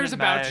one extended cares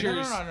about mag.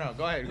 yours. No.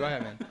 Go ahead,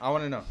 man. I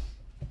want to know.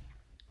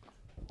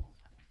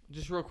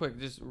 Just real quick,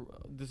 this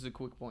is a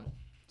quick point.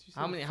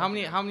 How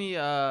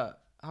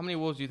many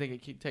wolves do you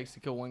think it takes to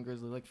kill one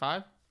grizzly? Like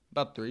 5?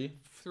 About 3,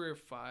 3 or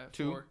 5.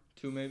 2, 4.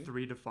 2 maybe.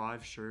 3 to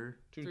 5, sure.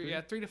 2, 3, 3.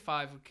 yeah, 3 to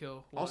 5 would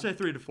kill. I'll one. say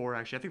 3 to 4.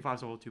 Actually, I think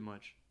 5's a little too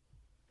much.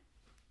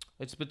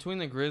 It's between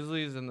the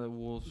grizzlies and the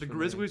wolves. The for me.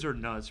 Grizzlies are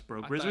nuts,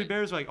 bro. I Grizzly thought-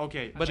 bears, like,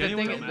 okay, But the thing,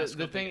 genuinely- is,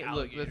 the thing,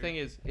 look, the thing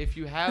is, if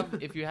you have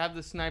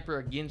the sniper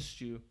against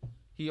you,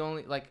 he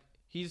only like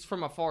He's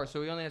from afar,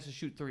 so he only has to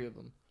shoot 3 of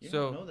them. You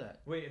So don't know that.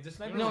 Wait, if the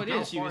sniper No, is it how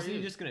is. far Isn't is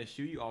he he just gonna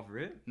shoot you off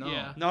rip? No.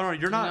 Yeah. No,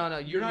 you're not. No,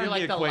 you're not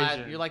like in the the last.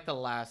 equation. You're like the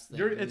last thing.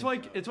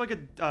 It's like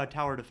a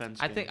tower defense.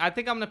 I game.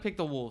 think I'm gonna pick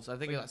the Wolves. I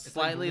think It's like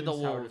slightly the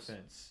Balloon's tower Wolves.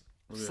 defense.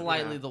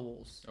 Slightly Yeah. the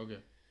Wolves. Okay.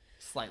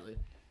 Slightly.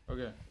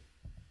 Okay.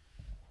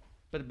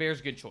 But the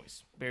Bears good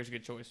choice. Bears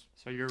good choice.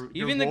 So you're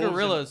Even the wolves and-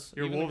 Gorillas.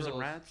 You're even the wolves and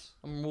Gorillas. rats.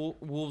 I'm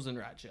Wolves and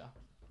Rats. Yeah.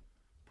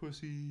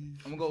 Pussy.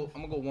 I'm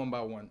gonna go one by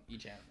one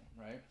each animal,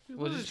 right?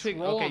 We'll just Just pick-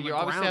 roll okay, on the you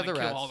obviously ground have the and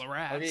rats. kill all the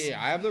rats. Okay,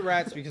 yeah, I have the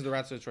rats because the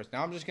rats are the choice.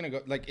 Now I'm just gonna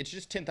go like it's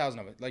just 10,000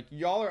 of it. Like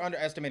y'all are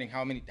underestimating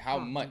how many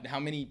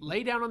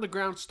Lay down on the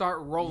ground, start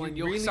rolling. you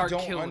You'll really start don't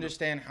killing them.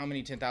 understand how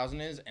many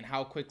 10,000 is and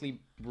how quickly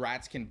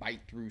rats can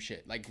bite through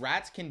shit. Like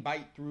rats can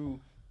bite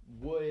through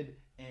wood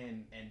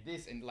and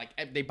this and like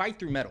they bite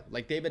through metal.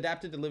 Like they've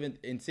adapted to live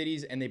in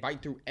cities and they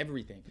bite through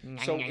everything.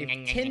 So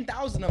if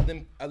 10,000 of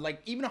them,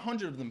 like even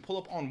 100 of them, pull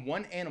up on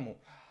one animal,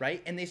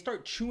 right, and they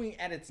start chewing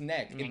at its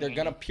neck, they're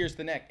gonna pierce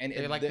the neck. And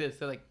They're like the- this.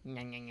 They're like.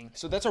 "Nyang, nyang, nyang."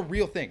 So that's a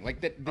real thing.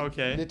 Like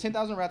Okay. the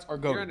 10,000 rats are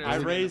You're goated.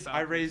 under-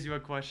 I raised you a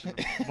question.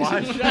 Why?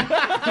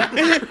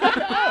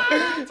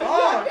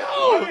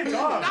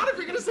 Not if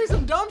you're gonna say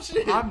some dumb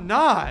shit. I'm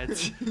not.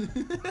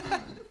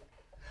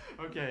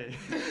 Okay.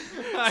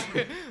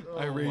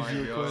 I raised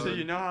you a So question.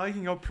 you know how I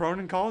can go prone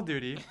in Call of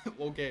Duty.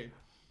 Okay.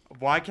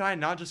 Why can I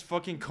not just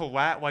fucking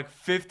collat like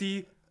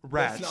 50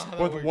 rats not how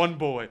that with works. one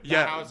bullet? how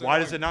Yeah. it's Why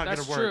gonna does it work. not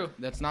That's gonna true. work?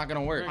 That's not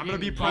gonna work. I'm gonna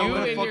be You prone. I'm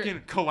gonna and your- fucking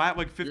collat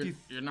like 50.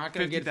 You're not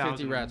gonna get 50,000.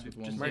 50 rats with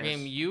one. Just- bullet. Mark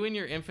Game, you and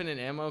your infinite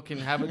ammo can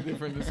have a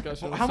different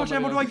discussion. with How much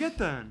ammo somebody do I else. get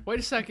then? Wait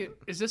a second.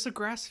 Is this a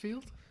grass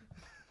field?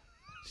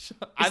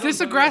 I Is don't this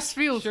a know grass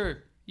yet. field? Sure.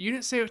 You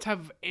didn't say what type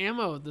of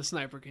ammo the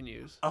sniper can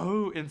use.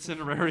 Oh,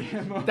 incinerary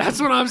ammo. That's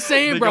what I'm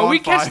saying, They bro. go We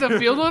on catch the fire.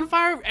 field on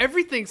fire.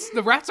 Everything's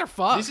the rats are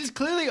fucked. This is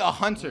clearly a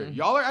hunter.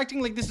 Y'all are acting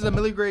like this is a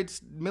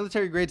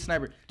military grade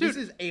sniper. This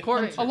Dude, is a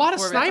Corbin, hunter. a lot of Corbin,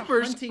 that's a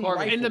snipers hunting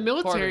Corbin, in the rifle.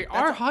 military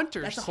Corbin, are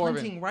hunters. That's a Corbin.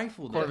 hunting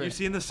rifle. Though. Corbin. You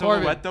seen the Corbin,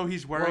 silhouette though?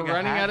 He's wearing We're a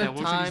running hat out that of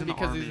looks like he's time in the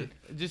because army.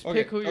 just Okay,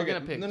 pick who you're okay.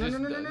 gonna pick. No.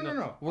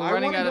 We're I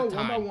running wanna out go of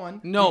time. one by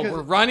one. No, because-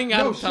 we're running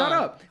out no, of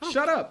time.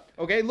 Shut up.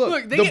 Okay, look.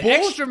 Look, they the get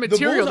Bulls, extra the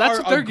material. Bulls That's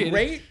are what they're a getting.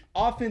 great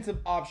offensive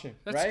option.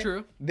 That's right?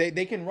 true.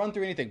 They can run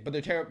through anything, but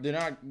they're terrible.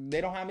 They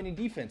don't have any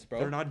defense, bro.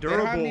 They're not They don't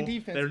have any durable.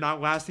 defense. They're not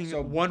lasting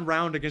So, one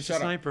round against a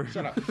Shut sniper. up.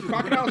 Shut up.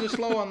 Crocodiles are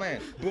slow on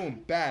land.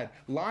 Boom. Bad.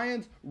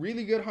 Lions,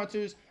 really good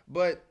hunters,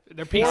 but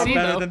They're Far PC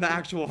better though. than the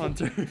actual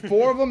hunter.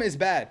 4 of them is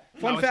bad.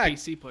 Fun it's fact.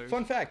 PC players.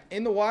 Fun fact.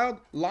 In the wild,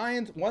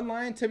 one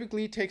lion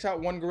typically takes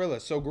out one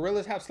gorilla. So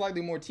gorillas have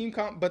slightly more team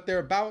comp, but they're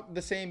about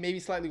the same, maybe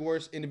slightly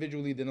worse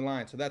individually than the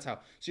lion. So that's how.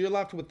 So you're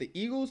left with the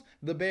eagles,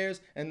 the bears,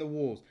 and the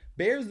wolves.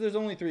 Bears, there's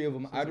only 3 of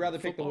them. I'd rather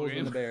pick the football wolves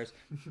than game. the bears.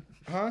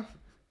 Huh?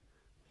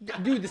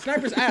 Dude, the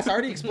sniper's ass. I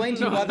already explained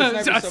to you why the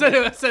I sniper's so said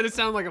bad. I said it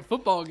sounded like a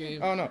football game.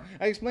 Oh no,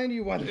 I explained to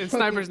you why the And fucking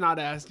sniper's not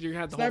ass. You're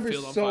gonna have the whole sniper's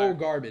field on so fire.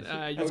 garbage. You're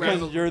Okay.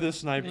 Because you're the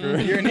sniper.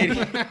 You're an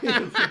idiot.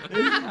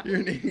 You're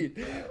an idiot.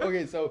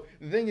 Okay, so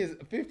the thing is,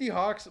 50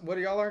 hawks, what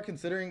y'all aren't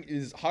considering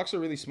is hawks are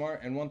really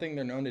smart, and one thing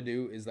they're known to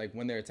do is like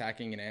when they're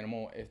attacking an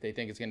animal, if they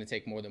think it's going to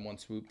take more than one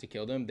swoop to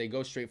kill them, they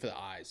go straight for the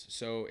eyes.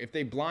 So if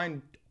they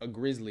blind a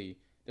grizzly,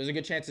 there's a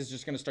good chance it's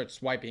just going to start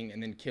swiping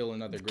and then kill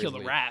another grizzly. Kill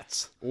the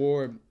rats.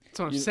 Or That's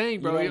what I'm You- saying, you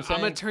bro. know what I'm, I'm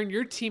gonna saying? turn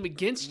your team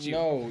against you.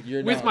 no,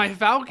 you're with not. my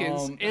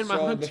Falcons and my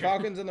so Hunter. the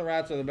Falcons and the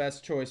Rats are the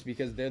best choice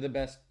because they're the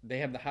best. They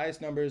have the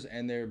highest numbers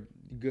and they're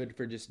good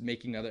for just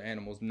making other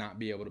animals not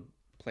be able to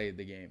play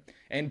the game.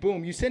 And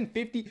boom, you send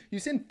 50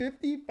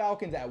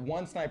 Falcons at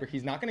one sniper.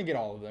 He's not gonna get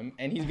all of them,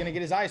 and he's gonna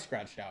get his eyes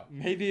scratched out.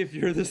 Maybe if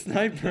you're the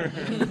sniper,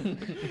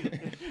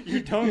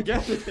 you don't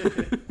get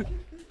it.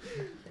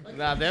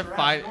 Nah, they're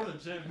fighting.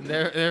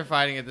 They're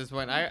fighting at this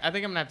point. I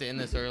think I'm gonna have to end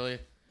this early.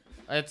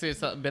 I'd say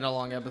it's been a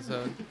long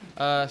episode.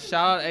 Shout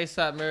out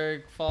ASAP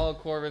Merrick. Follow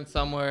Corbin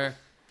somewhere.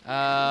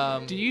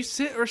 Do you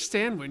sit or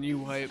stand when you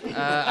wipe?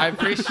 I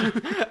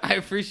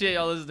appreciate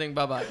y'all listening.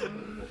 Bye bye.